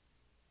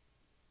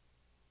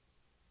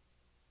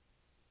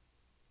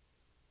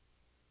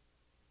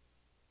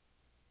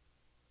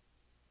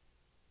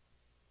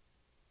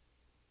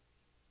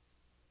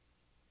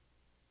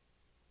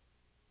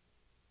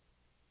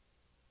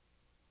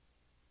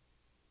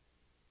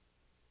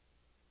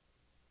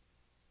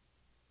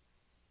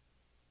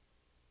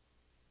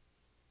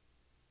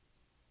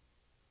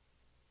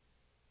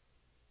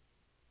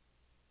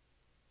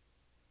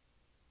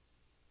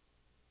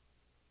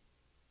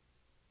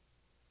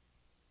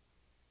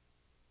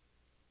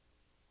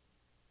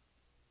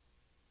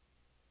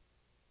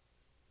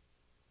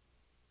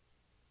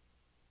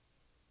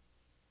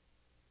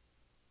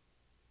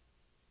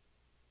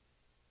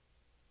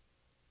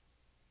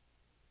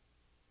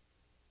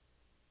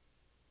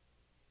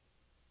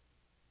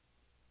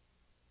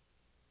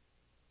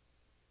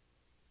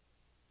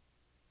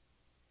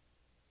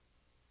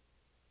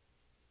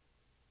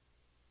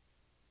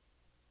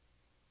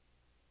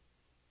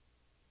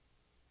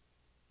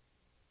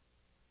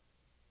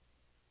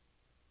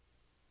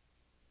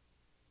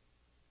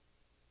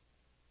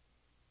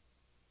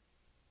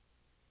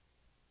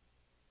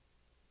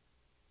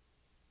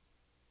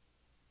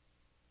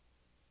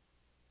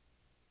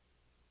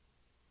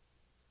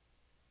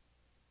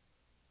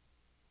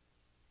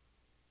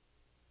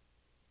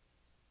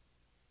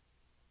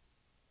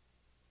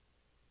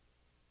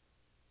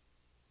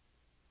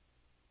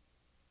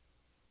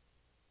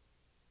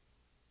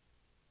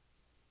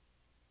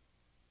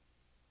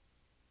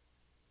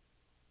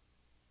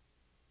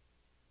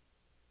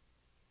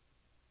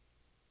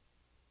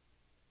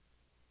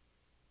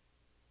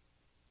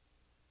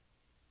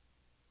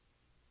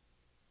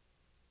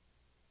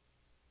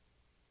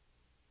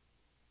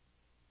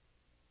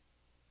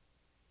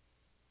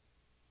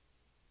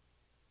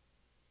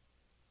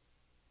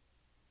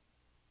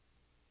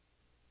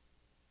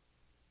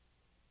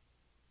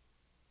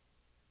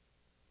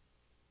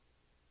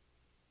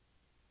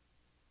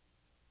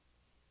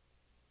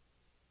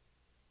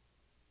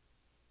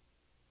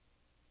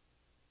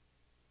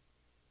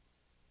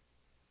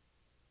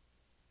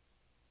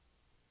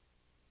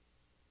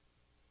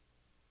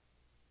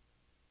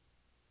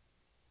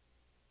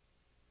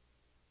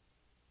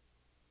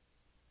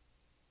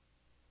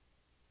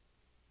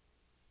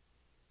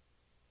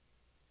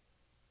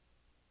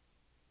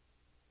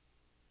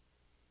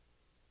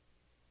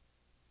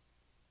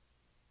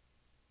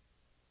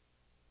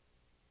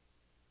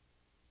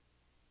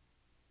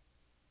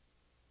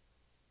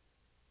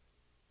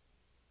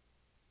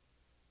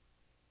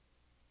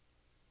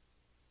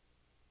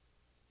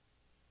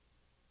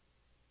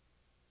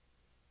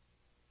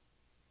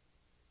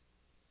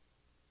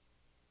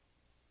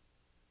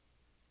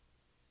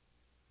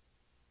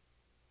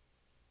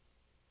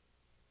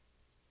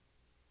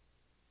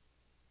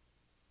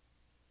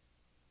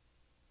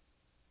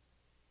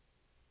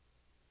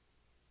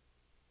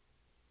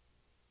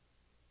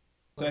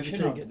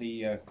 session of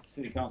the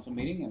City Council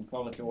meeting and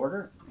call it to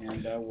order.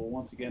 And we'll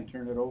once again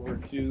turn it over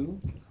to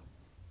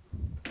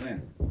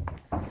Lynn.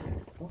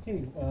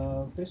 Okay,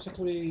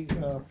 basically,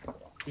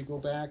 we go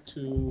back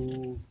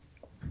to,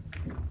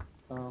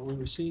 we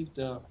received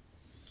an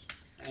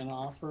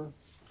offer.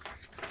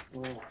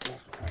 Well,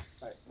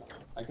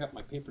 I got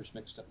my papers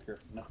mixed up here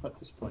now at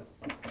this point.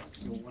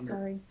 No wonder.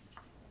 Sorry.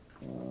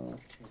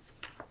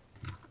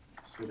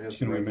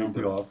 Can we make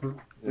the offer?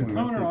 The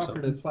counter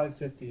offered at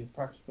 $550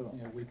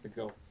 approximately a week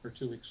ago, or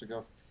 2 weeks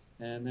ago.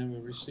 And then we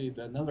received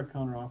another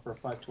counter offer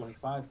of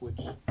 $525, which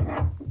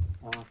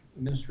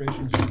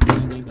administration is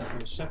recommending that we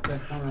accept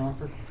that counter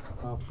offer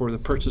for the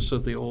purchase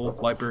of the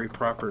old library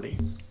property.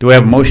 Do we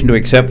have a motion to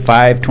accept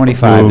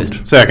 525?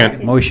 Moved.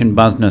 Second. Motion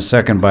Bunceness,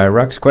 second by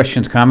Rux.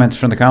 Questions, comments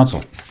from the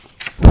council?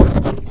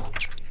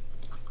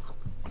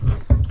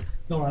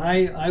 No,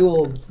 I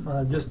will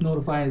just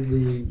notify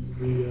the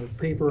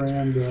paper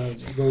and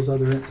those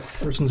other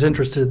persons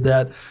interested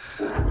that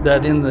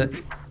in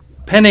the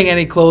pending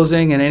any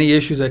closing and any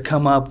issues that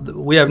come up,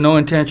 we have no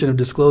intention of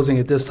disclosing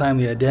at this time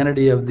the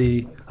identity of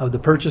the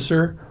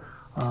purchaser.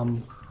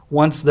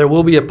 Once there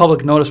will be a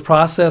public notice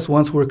process,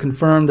 once we're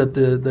confirmed that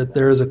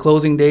there is a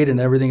closing date and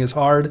everything is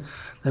hard,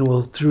 then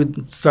we'll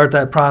start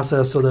that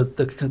process so that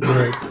the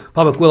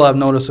public will have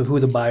notice of who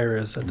the buyer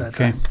is at that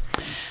time.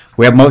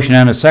 We have a motion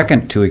and a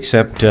second to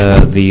accept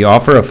the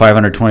offer of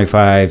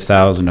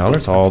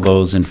 $525,000. All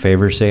those in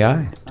favor say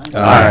aye.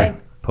 Aye.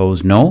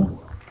 Opposed, no.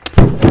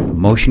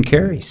 Motion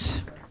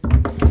carries.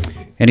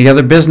 Any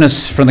other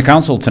business from the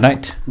council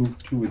tonight?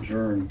 Move to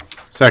adjourn.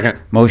 Second.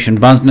 Motion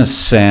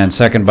Bunceness and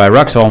second by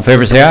Rux. All in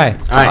favor say aye.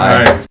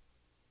 Aye.